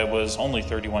made, I was only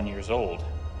 31 years old.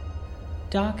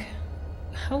 Doc,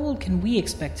 how old can we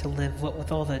expect to live, what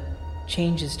with all the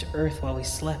changes to Earth while we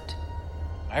slept?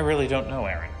 I really don't know,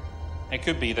 Aaron. It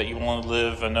could be that you will only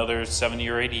live another 70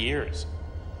 or 80 years.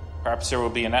 Perhaps there will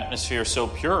be an atmosphere so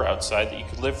pure outside that you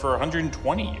could live for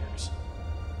 120 years.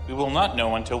 We will not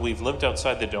know until we've lived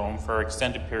outside the dome for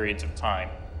extended periods of time.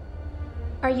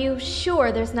 Are you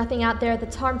sure there's nothing out there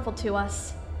that's harmful to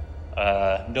us?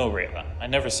 No, Rayla. I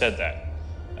never said that.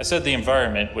 I said the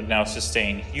environment would now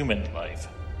sustain human life,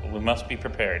 but we must be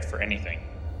prepared for anything.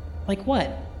 Like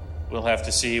what? We'll have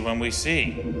to see when we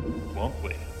see, won't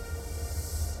we?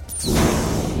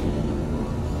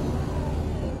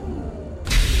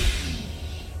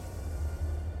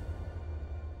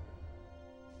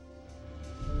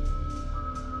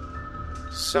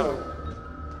 So,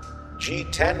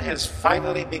 G10 has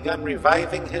finally begun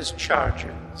reviving his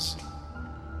charges.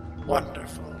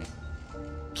 Wonderful.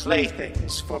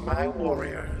 Playthings for my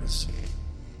warriors.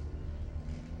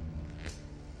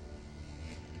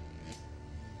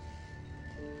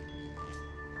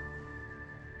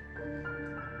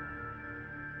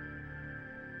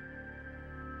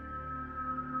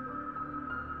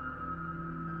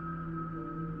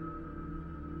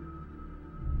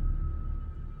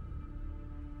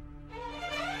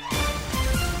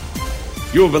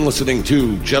 You have been listening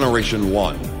to Generation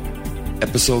 1,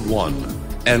 Episode 1,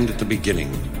 End at the Beginning,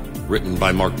 written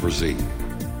by Mark Brzee.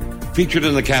 Featured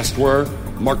in the cast were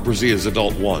Mark Brzee as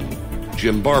Adult 1,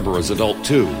 Jim Barber as Adult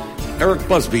 2, Eric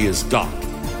Busby as Doc,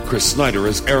 Chris Snyder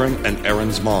as Aaron and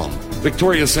Aaron's mom,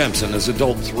 Victoria Sampson as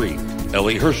Adult 3,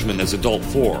 Ellie Hirschman as Adult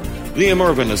 4, Liam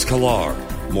Irvin as Kalar,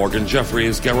 Morgan Jeffrey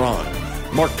as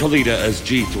Garan, Mark Kalita as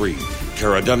G3,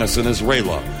 Kara Dennison as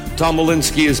Rayla, Tom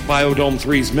Malinsky as Biodome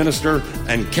 3's Minister,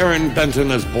 and Karen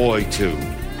Benton as Boy 2.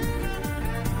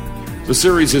 The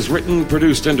series is written,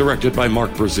 produced, and directed by Mark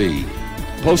Brzee.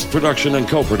 Post-production and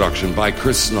co-production by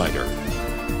Chris Snyder.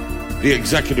 The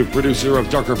executive producer of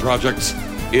Darker Projects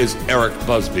is Eric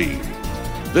Busby.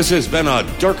 This has been a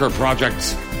Darker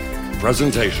Projects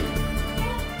presentation.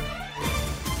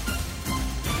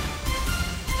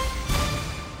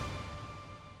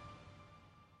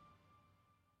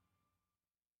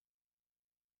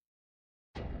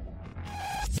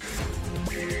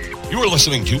 You are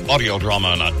listening to audio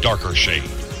drama in a darker shade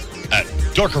at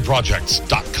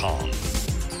darkerprojects.com.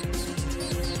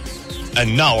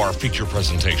 And now our feature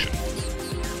presentation.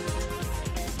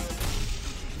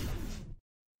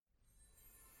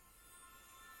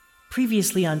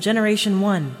 Previously on Generation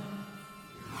 1.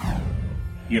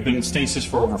 You have been in stasis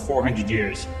for over 400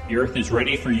 years. The Earth is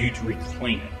ready for you to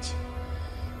reclaim it.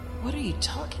 What are you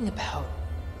talking about?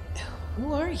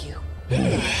 Who are you?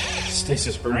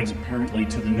 Stasis burns apparently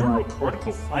to the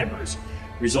neurocortical fibers,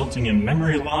 resulting in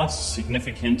memory loss.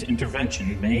 Significant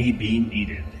intervention may be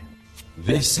needed.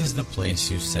 This is the place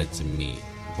you said to meet,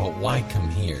 but why come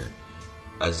here?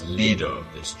 As leader of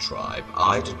this tribe,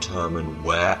 I determine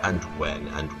where and when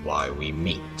and why we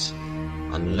meet,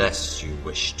 unless you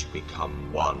wish to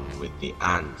become one with the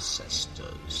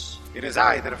ancestors. It is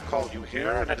I that have called you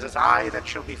here, and it is I that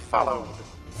shall be followed.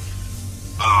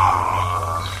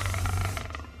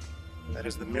 That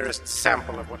is the merest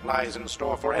sample of what lies in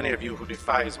store for any of you who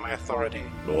defies my authority.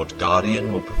 Lord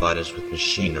Guardian will provide us with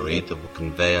machinery that will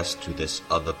convey us to this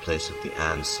other place of the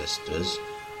ancestors,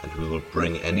 and we will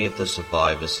bring any of the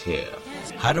survivors here.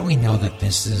 How do we know that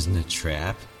this isn't a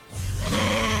trap?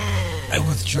 I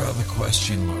withdraw the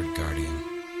question, Lord Guardian.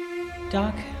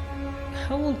 Doc,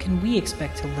 how old can we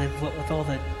expect to live, what with all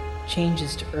the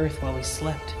changes to Earth while we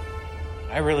slept?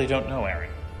 I really don't know, Aaron.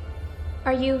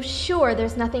 Are you sure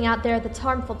there's nothing out there that's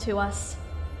harmful to us?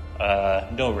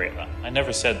 No, Rayla. I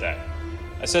never said that.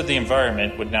 I said the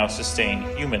environment would now sustain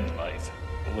human life,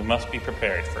 but we must be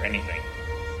prepared for anything.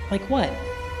 Like what?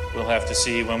 We'll have to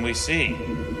see when we see,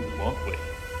 won't we?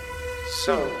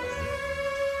 So,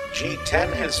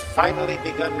 G10 has finally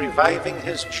begun reviving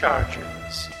his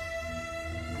chargers.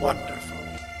 Wonderful.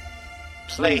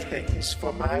 Playthings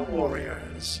for my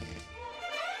warriors.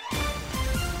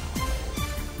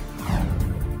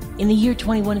 In the year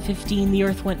 2115, the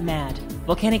Earth went mad.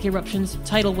 Volcanic eruptions,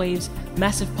 tidal waves,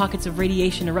 massive pockets of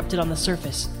radiation erupted on the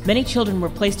surface. Many children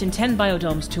were placed in 10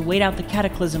 biodomes to wait out the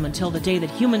cataclysm until the day that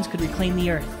humans could reclaim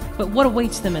the Earth. But what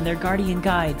awaits them and their guardian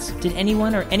guides? Did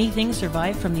anyone or anything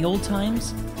survive from the old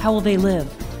times? How will they live?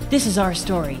 This is our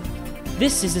story.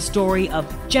 This is the story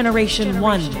of Generation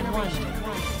 1.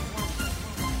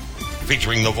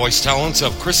 Featuring the voice talents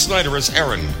of Chris Snyder as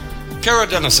Aaron, Kara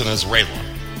Dennison as Rayla,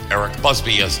 Eric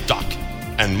Busby as Doc,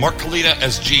 and Mark Kalita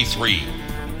as G3.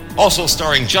 Also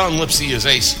starring John Lipsey as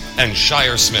Ace and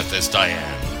Shire Smith as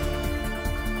Diane.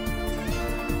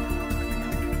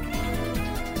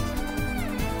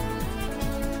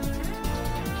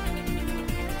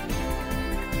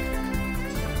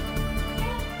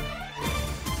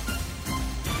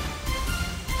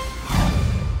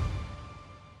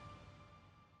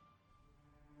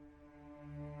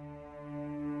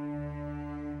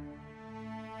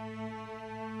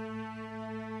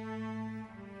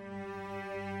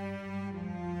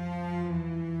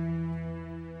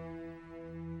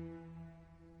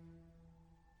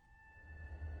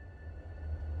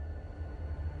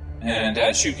 And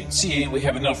as you can see, we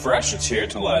have enough rations here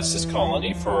to last this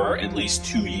colony for at least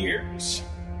 2 years.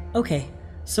 Okay,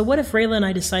 so what if Rayla and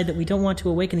I decide that we don't want to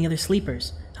awaken the other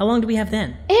sleepers? How long do we have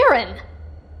then? Aaron!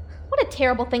 What a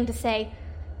terrible thing to say.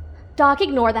 Doc,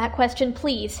 ignore that question,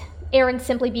 please. Aaron's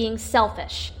simply being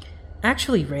selfish.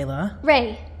 Actually, Rayla...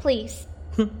 Ray, please.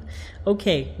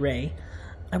 Okay, Ray.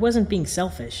 I wasn't being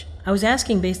selfish. I was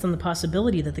asking based on the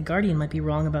possibility that the Guardian might be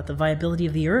wrong about the viability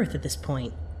of the Earth at this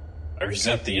point. I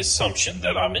resent the assumption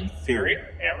that I'm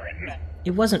inferior, Aaron.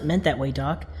 It wasn't meant that way,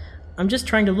 Doc. I'm just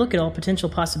trying to look at all potential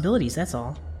possibilities, that's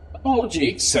all. Apology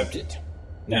accepted.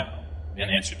 Now, in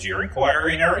answer to your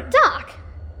inquiry, Aaron... Doc!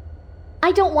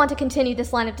 I don't want to continue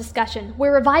this line of discussion.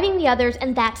 We're reviving the others,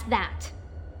 and that's that.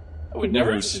 I would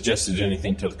never have suggested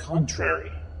anything to the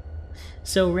contrary.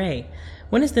 So, Ray,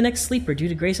 when is the next sleeper due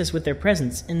to grace us with their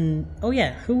presence? And, oh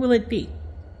yeah, who will it be?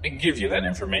 I can give you that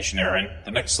information, Aaron. The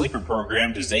next sleeper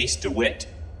programmed is Ace DeWitt,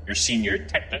 your senior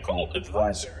technical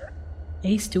advisor.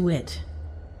 Ace DeWitt.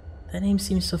 That name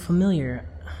seems so familiar.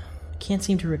 I can't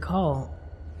seem to recall.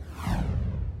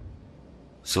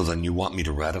 So then you want me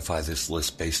to ratify this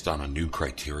list based on a new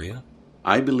criteria?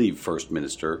 I believe, First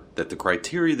Minister, that the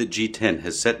criteria that G10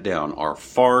 has set down are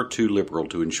far too liberal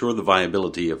to ensure the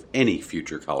viability of any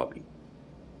future colony.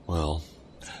 Well,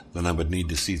 then I would need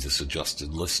to see this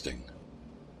adjusted listing.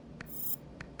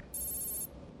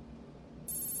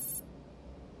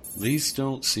 These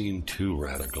don't seem too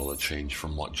radical a change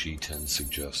from what G10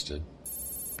 suggested.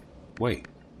 Wait,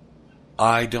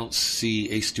 I don't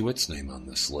see Ace DeWitt's name on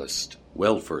this list.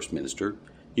 Well, First Minister,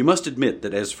 you must admit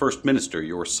that as First Minister,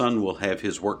 your son will have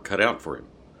his work cut out for him,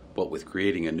 what with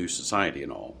creating a new society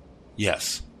and all.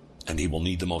 Yes, and he will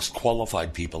need the most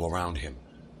qualified people around him.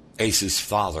 Ace's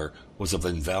father was of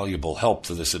invaluable help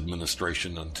to this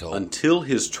administration until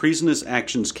his treasonous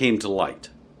actions came to light.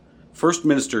 First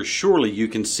Minister, surely you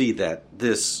can see that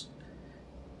this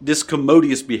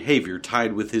commodious behavior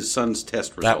tied with his son's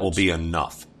test results. That will be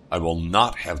enough. I will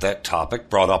not have that topic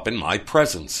brought up in my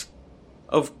presence.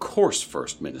 Of course,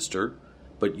 First Minister,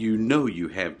 but you know you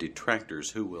have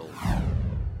detractors who will...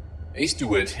 Ace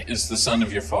DeWitt is the son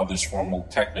of your father's former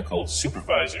technical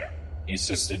supervisor. He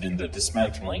assisted in the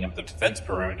dismantling of the defense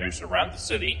perimeters around the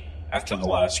city after the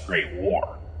last Great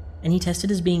War. And he tested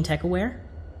as being tech-aware?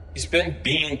 He's been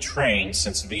being trained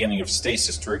since the beginning of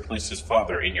Stasis to replace his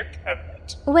father in your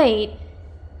cabinet. Wait.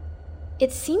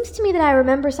 It seems to me that I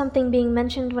remember something being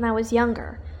mentioned when I was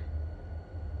younger.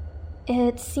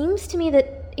 It seems to me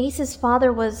that Ace's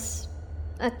father was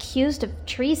accused of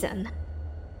treason.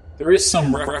 There is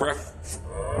some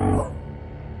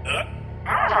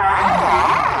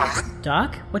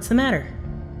Doc, what's the matter?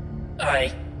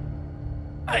 I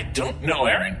don't know,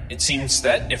 Aaron. It seems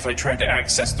that if I try to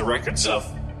access the records of...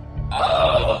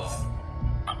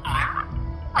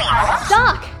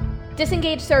 Doc!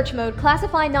 Disengage search mode.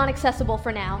 Classify non-accessible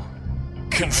for now.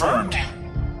 Confirmed.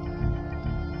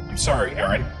 I'm sorry,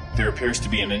 Aaron. There appears to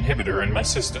be an inhibitor in my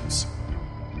systems.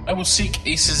 I will seek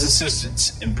Ace's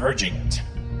assistance in purging it.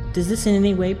 Does this in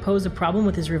any way pose a problem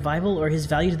with his revival or his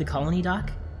value to the colony,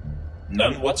 Doc?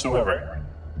 None whatsoever, Aaron.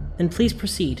 Then please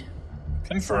proceed.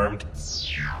 Confirmed.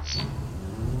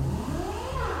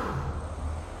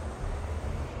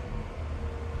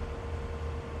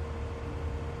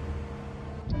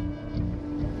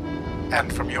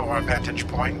 And from your vantage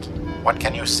point, what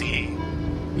can you see?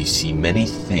 We see many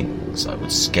things I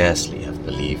would scarcely have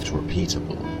believed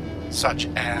repeatable. Such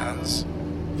as?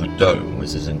 The dome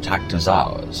is as intact as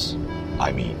ours.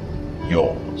 I mean,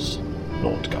 yours,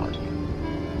 Lord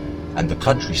Guardian. And the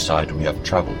countryside we have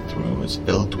traveled through is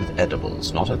filled with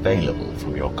edibles not available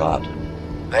from your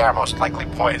garden. They are most likely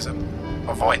poison.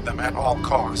 Avoid them at all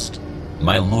cost.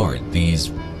 My lord, what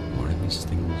are these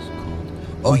things called?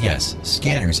 Oh yes,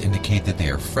 scanners indicate that they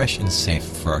are fresh and safe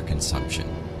for our consumption.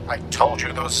 I told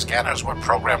you those scanners were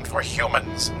programmed for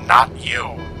humans, not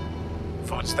you.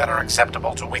 Foods that are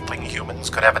acceptable to weakling humans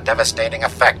could have a devastating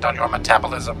effect on your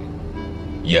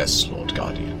metabolism. Yes, Lord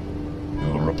Guardian.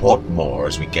 We will report more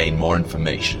as we gain more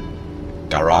information.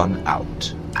 Garan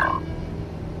out.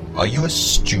 Are you as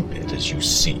stupid as you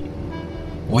seem?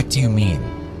 What do you mean?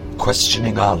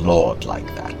 Questioning our lord like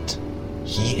that.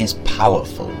 He is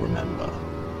powerful, remember.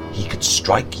 He could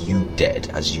strike you dead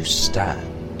as you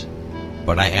stand.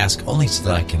 But I ask only so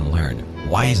that I can learn.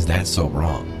 Why is that so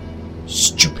wrong?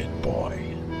 Stupid boy.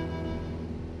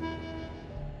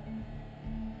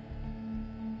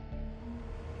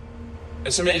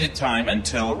 Estimated time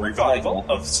until revival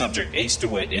of subject Ace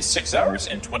DeWitt is 6 hours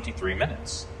and 23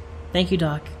 minutes. Thank you,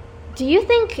 Doc. Do you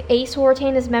think Ace will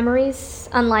retain his memories,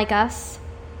 unlike us?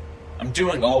 I'm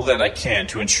doing all that I can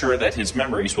to ensure that his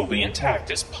memories will be intact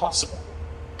as possible.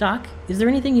 Doc, is there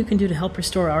anything you can do to help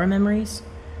restore our memories?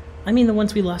 I mean the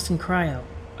ones we lost in cryo.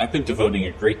 I've been devoting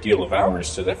a great deal of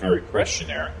hours to that very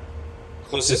question, Aaron.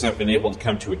 Closest I've been able to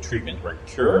come to a treatment or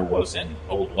cure was an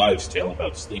old wives' tale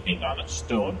about sleeping on a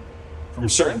stone from a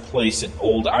certain place in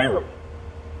old Ireland.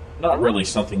 Not really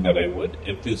something that I would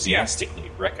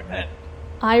enthusiastically recommend.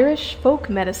 Irish folk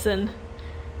medicine.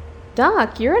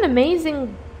 Doc, you're an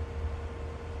amazing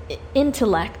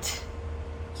intellect.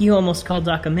 You almost called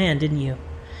Doc a man, didn't you?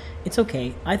 It's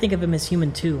okay. I think of him as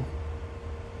human too.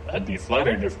 I'd be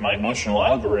flattered if my emotional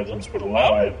algorithms would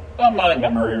allow it, but my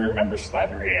memory remembers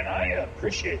flattery, and I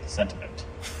appreciate the sentiment.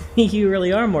 You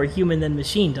really are more human than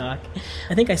machine, Doc.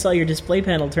 I think I saw your display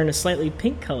panel turn a slightly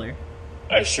pink color.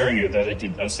 I assure you that I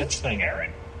did no such thing,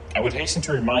 Aaron. I would hasten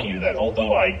to remind you that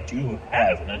although I do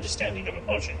have an understanding of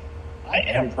emotion, I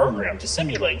am programmed to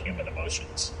simulate human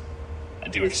emotions. I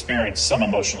do experience some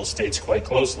emotional states quite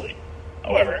closely.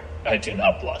 However, I do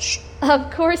not blush.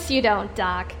 Of course you don't,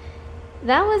 Doc.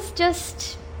 That was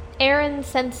just Aaron's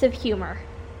sense of humor.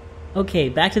 Okay,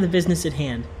 back to the business at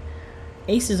hand.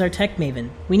 Ace is our tech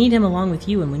maven. We need him along with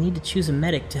you, and we need to choose a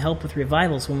medic to help with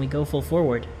revivals when we go full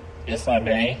forward. If I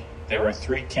may, there are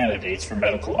 3 candidates for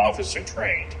medical officer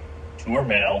trained. 2 are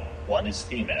male, 1 is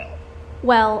female.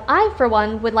 Well, I, for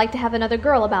one, would like to have another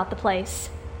girl about the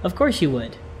place. Of course you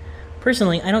would.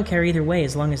 Personally, I don't care either way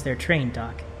as long as they're trained,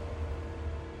 Doc.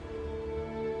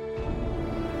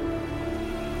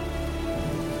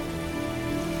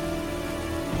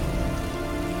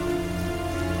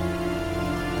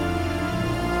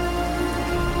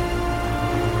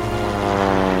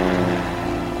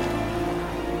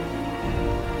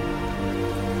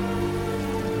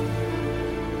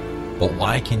 But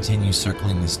why continue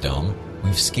circling this dome?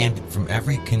 We've scanned it from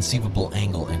every conceivable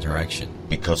angle and direction.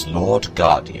 Because Lord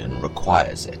Guardian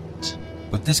requires it.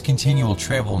 But this continual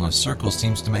travel in a circle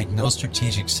seems to make no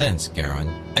strategic sense,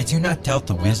 Garan. I do not doubt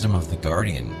the wisdom of the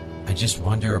Guardian. I just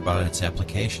wonder about its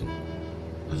application.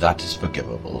 That is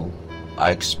forgivable. I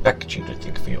expect you to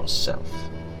think for yourself.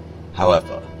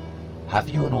 However, have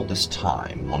you in all this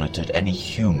time monitored any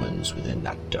humans within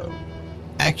that dome?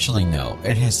 Actually, no.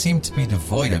 It has seemed to be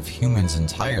devoid of humans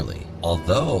entirely,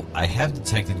 although I have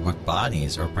detected what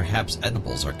bodies or perhaps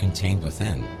edibles are contained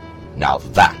within. Now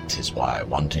that is why I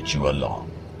wanted you along.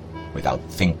 Without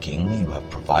thinking, you have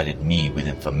provided me with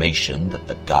information that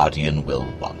the Guardian will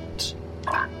want.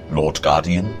 Lord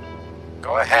Guardian?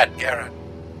 Go ahead, Garan.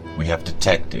 We have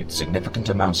detected significant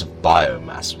amounts of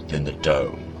biomass within the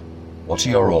dome. What are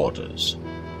your orders?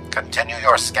 Continue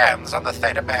your scans on the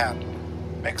Theta Band.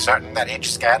 Make certain that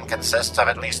each scan consists of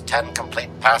at least 10 complete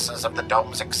passes of the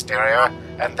dome's exterior,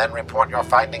 and then report your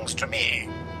findings to me.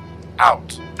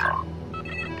 Out.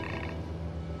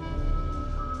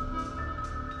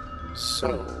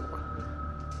 So,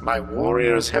 my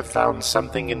warriors have found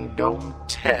something in Dome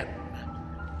 10.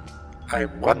 I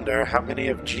wonder how many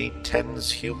of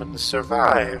G10's humans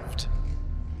survived.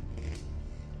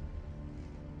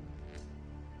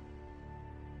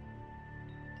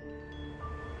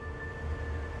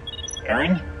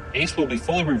 Aaron, Ace will be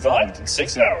fully revived in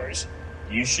 6 hours.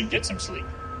 You should get some sleep.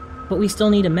 But we still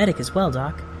need a medic as well,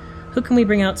 Doc. Who can we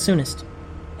bring out soonest?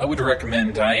 I would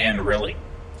recommend Diane Riley.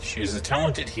 She is a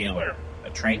talented healer, a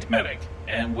trained medic,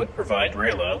 and would provide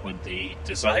Rayla with the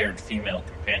desired female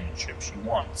companionship she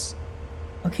wants.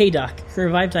 Okay, Doc,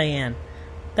 revive Diane.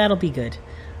 That'll be good.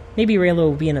 Maybe Rayla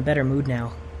will be in a better mood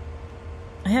now.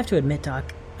 I have to admit,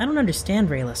 Doc, I don't understand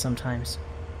Rayla sometimes.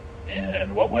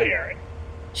 In what way, Aaron?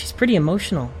 She's pretty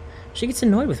emotional. She gets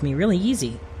annoyed with me really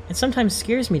easy. It sometimes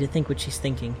scares me to think what she's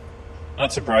thinking.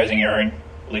 Not surprising, Aaron.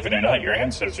 Believe it or not, your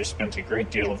ancestors spent a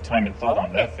great deal of time and thought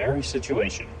on that very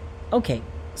situation. Okay,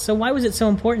 so why was it so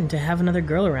important to have another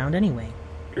girl around anyway?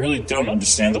 You really don't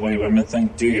understand the way women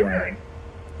think, do you, Aaron?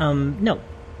 No.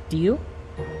 Do you?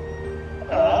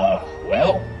 No.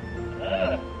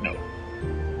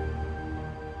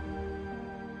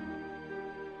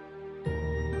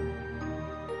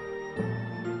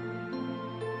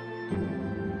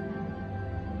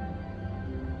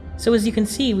 So as you can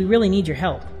see, we really need your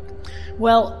help.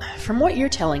 Well, from what you're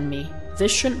telling me,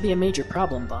 this shouldn't be a major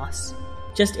problem, boss.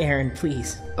 Just Aaron,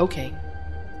 please. Okay.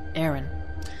 Aaron.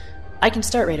 I can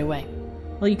start right away.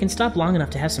 Well, you can stop long enough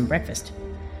to have some breakfast.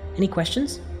 Any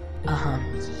questions?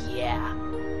 Yeah.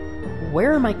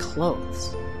 Where are my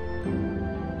clothes?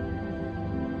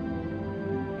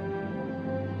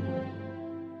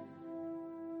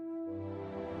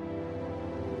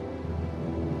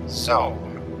 So,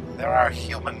 there are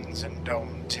humans in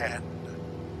Dome 10.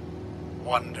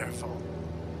 Wonderful.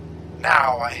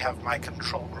 Now I have my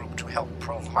control group to help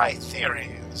prove my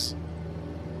theories.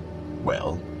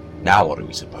 Well, now what are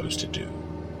we supposed to do?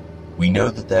 We know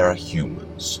that there are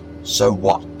humans. So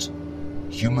what?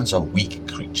 Humans are weak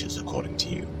creatures, according to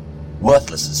you.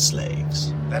 Worthless as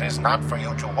slaves. That is not for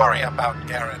you to worry about,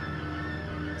 Garen.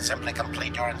 Simply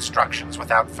complete your instructions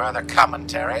without further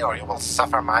commentary, or you will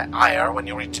suffer my ire when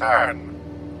you return.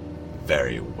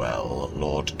 Very well,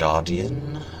 Lord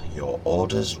Guardian. Your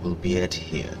orders will be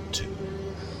adhered to.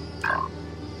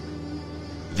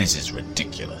 This is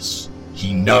ridiculous.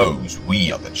 He knows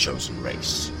we are the chosen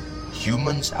race.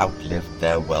 Humans outlived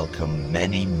their welcome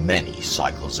many, many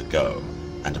cycles ago,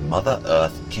 and Mother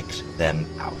Earth kicked them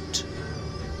out.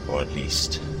 Or at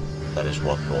least, that is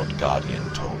what Lord Guardian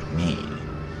told me.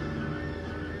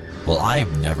 Well,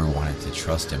 I've never wanted to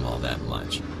trust him all that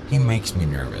much. He makes me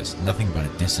nervous, nothing but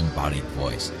a disembodied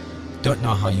voice. Don't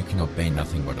know how you can obey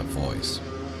nothing but a voice.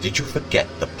 Did you forget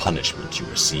the punishment you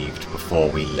received before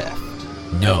we left?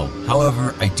 No,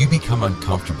 however, I do become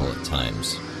uncomfortable at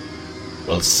times.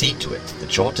 Well, see to it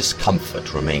that your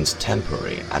discomfort remains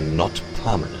temporary and not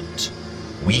permanent.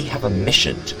 We have a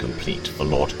mission to complete for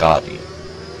Lord Guardian.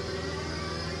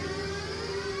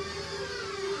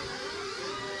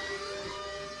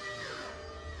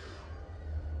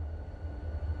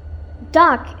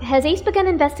 Doc, has Ace begun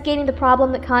investigating the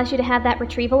problem that caused you to have that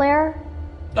retrieval error?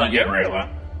 Not yet, Rayla.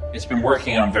 It's been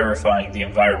working on verifying the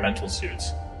environmental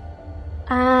suits.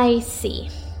 I see.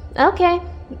 Okay.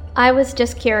 I was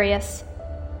just curious.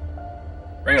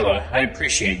 Rayla, I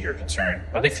appreciate your concern,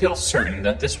 but I feel certain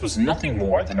that this was nothing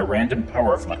more than a random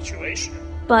power fluctuation.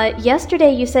 But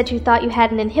yesterday you said you thought you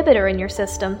had an inhibitor in your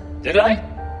system. Did I?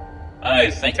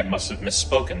 I think I must have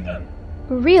misspoken then.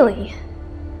 Really?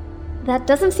 That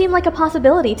doesn't seem like a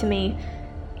possibility to me.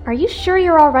 Are you sure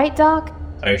you're alright, Doc?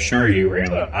 I assure you,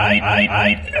 Rayla,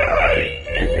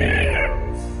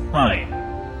 Fine.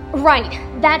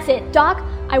 Right, that's it. Doc,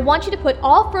 I want you to put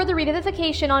all further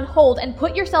revivification on hold and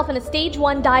put yourself in a stage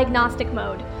 1 diagnostic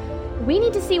mode. We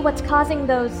need to see what's causing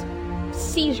those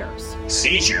seizures.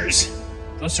 Seizures?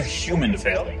 Those are human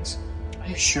failings. I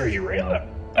assure you, Rayla,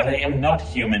 that I am not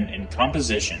human in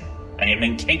composition. I am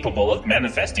incapable of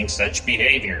manifesting such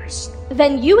behaviors.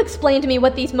 Then you explain to me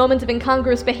what these moments of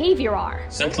incongruous behavior are.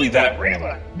 Simply that,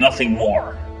 Rayla. Nothing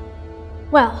more.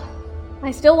 Well,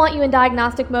 I still want you in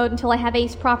diagnostic mode until I have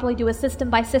Ace properly do a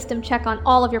system-by-system check on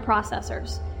all of your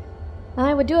processors.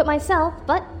 I would do it myself,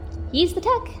 but he's the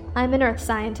tech. I'm an Earth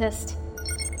scientist.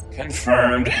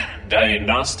 Confirmed.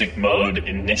 Diagnostic mode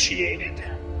initiated.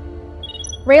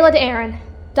 Rayla to Aaron.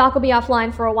 Doc will be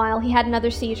offline for a while. He had another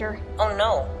seizure. Oh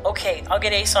no. Okay, I'll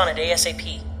get Ace on it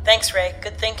ASAP. Thanks, Ray.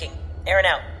 Good thinking. Aaron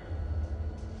out.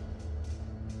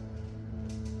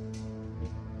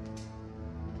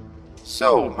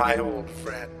 So, my old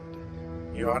friend,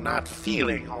 you're not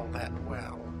feeling all that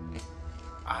well.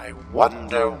 I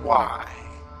wonder why.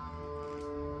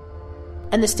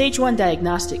 And the stage 1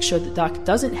 diagnostic showed that Doc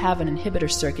doesn't have an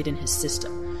inhibitor circuit in his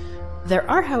system. There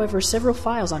are, however, several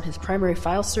files on his primary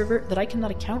file server that I cannot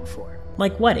account for.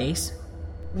 Like what, Ace?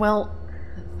 Well,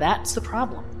 that's the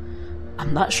problem.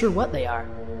 I'm not sure what they are.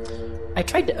 I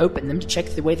tried to open them to check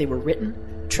the way they were written,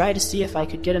 try to see if I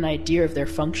could get an idea of their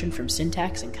function from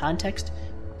syntax and context,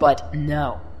 but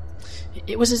no.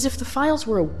 It was as if the files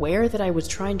were aware that I was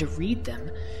trying to read them,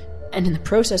 And in the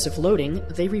process of loading,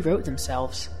 they rewrote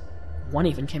themselves. One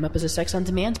even came up as a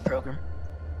sex-on-demand program.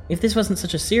 If this wasn't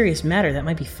such a serious matter, that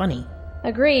might be funny.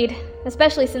 Agreed,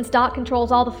 especially since Doc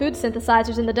controls all the food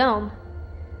synthesizers in the dome.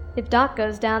 If Doc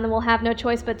goes down, then we'll have no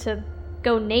choice but to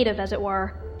go native, as it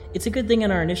were. It's a good thing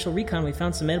in our initial recon we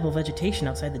found some edible vegetation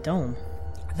outside the dome.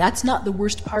 That's not the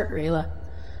worst part, Rayla.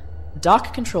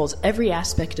 Doc controls every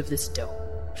aspect of this dome,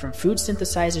 from food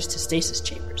synthesizers to stasis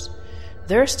chambers.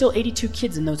 There are still 82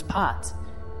 kids in those pods.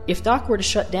 If Doc were to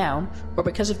shut down, or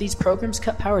because of these programs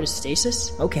cut power to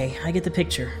stasis... Okay, I get the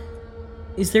picture.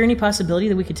 Is there any possibility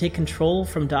that we could take control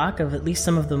from Doc of at least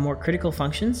some of the more critical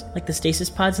functions, like the stasis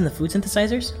pods and the food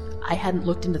synthesizers? I hadn't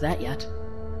looked into that yet.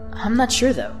 I'm not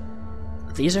sure, though.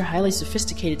 These are highly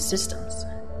sophisticated systems.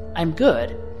 I'm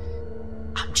good.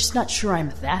 I'm just not sure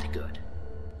I'm that good.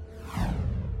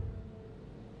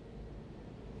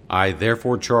 I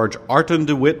therefore charge Arton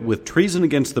DeWitt with treason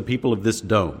against the people of this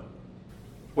dome.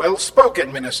 Well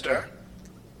spoken, Minister.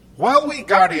 While we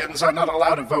Guardians are not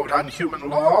allowed to vote on human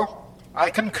law, I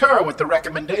concur with the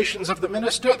recommendations of the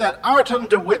Minister that Arton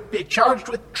DeWitt be charged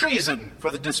with treason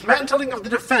for the dismantling of the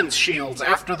defense shields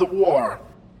after the war.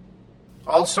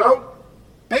 Also,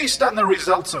 based on the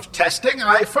results of testing,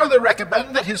 I further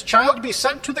recommend that his child be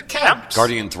sent to the camps.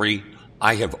 Guardian 3,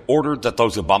 I have ordered that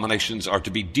those abominations are to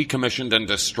be decommissioned and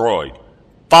destroyed.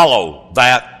 Follow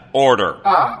that order.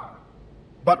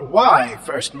 But why,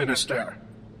 First Minister?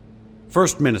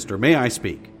 First Minister, may I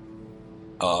speak?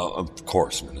 Of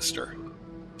course, Minister.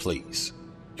 Please.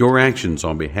 Your actions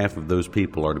on behalf of those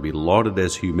people are to be lauded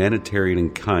as humanitarian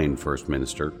and kind, First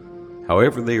Minister.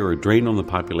 However, they are a drain on the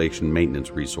population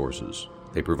maintenance resources.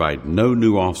 They provide no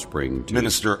new offspring to...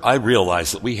 Minister, I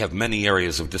realize that we have many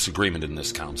areas of disagreement in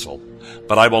this council,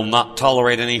 but I will not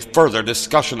tolerate any further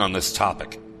discussion on this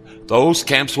topic. Those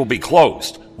camps will be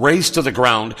closed, razed to the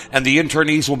ground, and the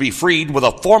internees will be freed with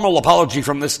a formal apology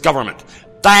from this government.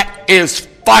 That is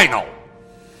final!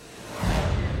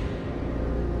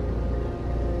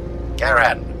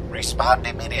 Garen, respond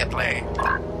immediately.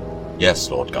 Yes,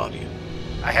 Lord Guardian.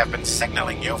 I have been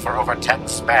signaling you for over 10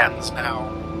 spans now.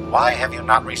 Why have you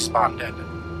not responded?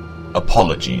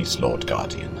 Apologies, Lord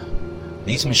Guardian.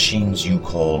 These machines you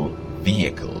call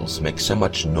vehicles make so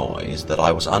much noise that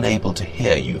I was unable to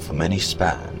hear you for many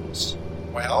spans.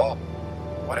 Well,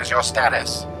 what is your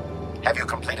status? Have you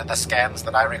completed the scans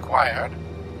that I required?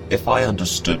 If I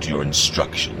understood your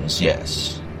instructions,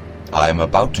 yes. I am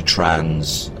about to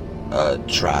transfer,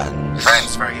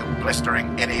 you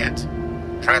blistering idiot.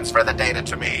 Transfer the data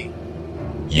to me.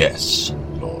 Yes,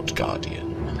 Lord Guardian.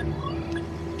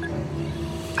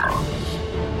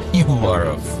 You are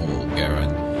a fool,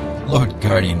 Garen. Lord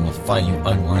Guardian will find you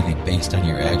unworthy based on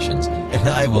your actions, and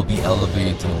I will be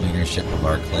elevated to the leadership of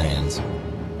our clans.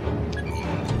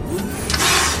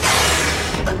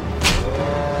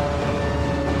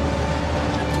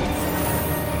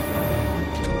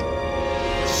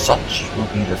 Such will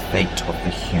be the fate of the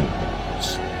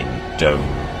humans in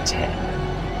Dome 10.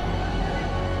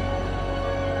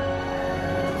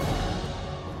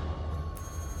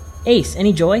 Ace,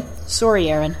 any joy?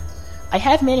 Sorry, Aaron. I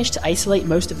have managed to isolate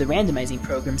most of the randomizing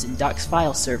programs in Doc's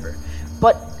file server,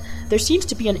 but there seems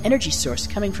to be an energy source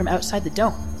coming from outside the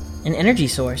dome. An energy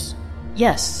source?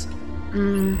 Yes.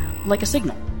 Like a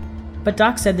signal. But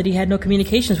Doc said that he had no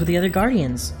communications with the other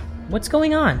Guardians. What's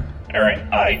going on? Aaron,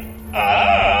 I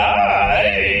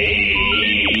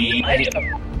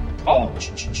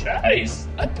apologize.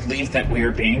 I believe that we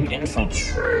are being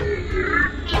infiltrated.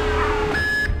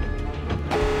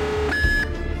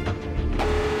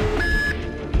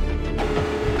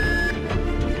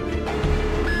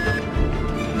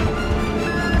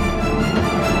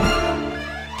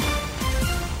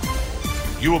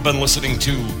 You have been listening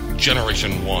to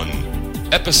Generation 1,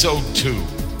 Episode 2,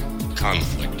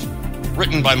 Conflict.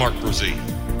 Written by Mark Brzee.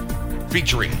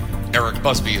 Featuring Eric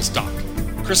Busby as Doc,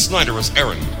 Chris Snyder as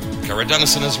Aaron, Kara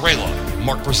Dennison as Rayla,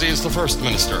 Mark Brzee as the First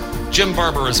Minister, Jim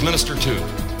Barber as Minister 2,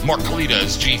 Mark Kalita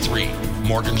as G3,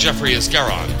 Morgan Jeffrey as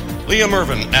Garon, Liam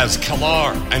Irvin as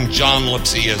Kalar, and John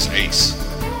Lipsy as Ace.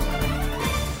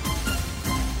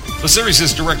 The series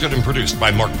is directed and produced by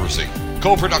Mark Brzee.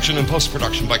 Co-production and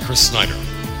post-production by Chris Snyder.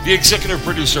 The executive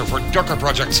producer for Darker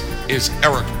Projects is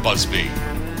Eric Busby.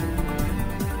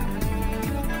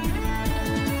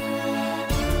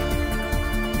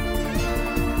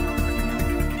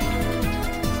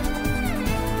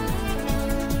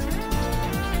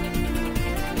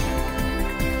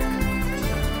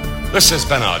 This has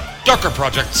been a Darker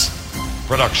Projects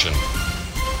production.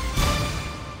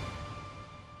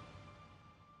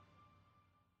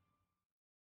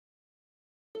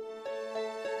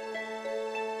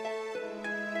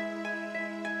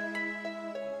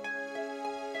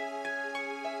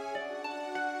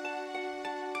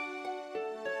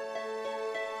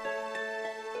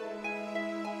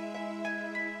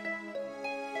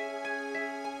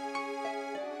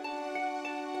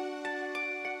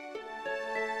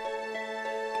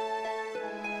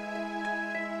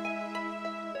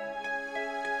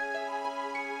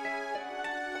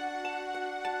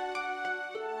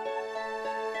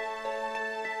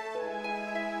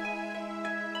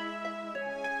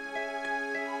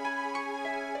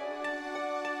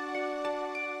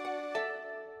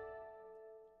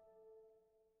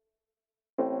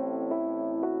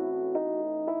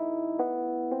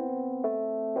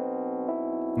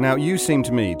 Now, you seem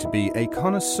to me to be a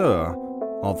connoisseur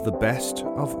of the best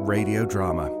of radio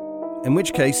drama. In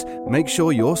which case, make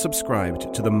sure you're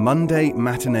subscribed to the Monday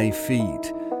Matinee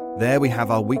feed. There we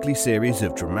have our weekly series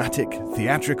of dramatic,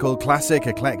 theatrical, classic,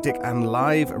 eclectic, and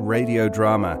live radio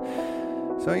drama.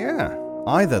 So yeah,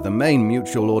 either the main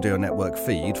Mutual Audio Network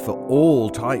feed for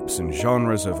all types and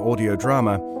genres of audio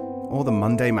drama, or the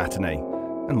Monday Matinee,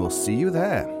 and we'll see you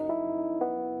there.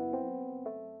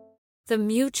 The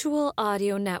Mutual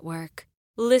Audio Network.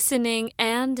 Listening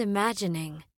and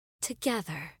imagining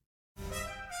together.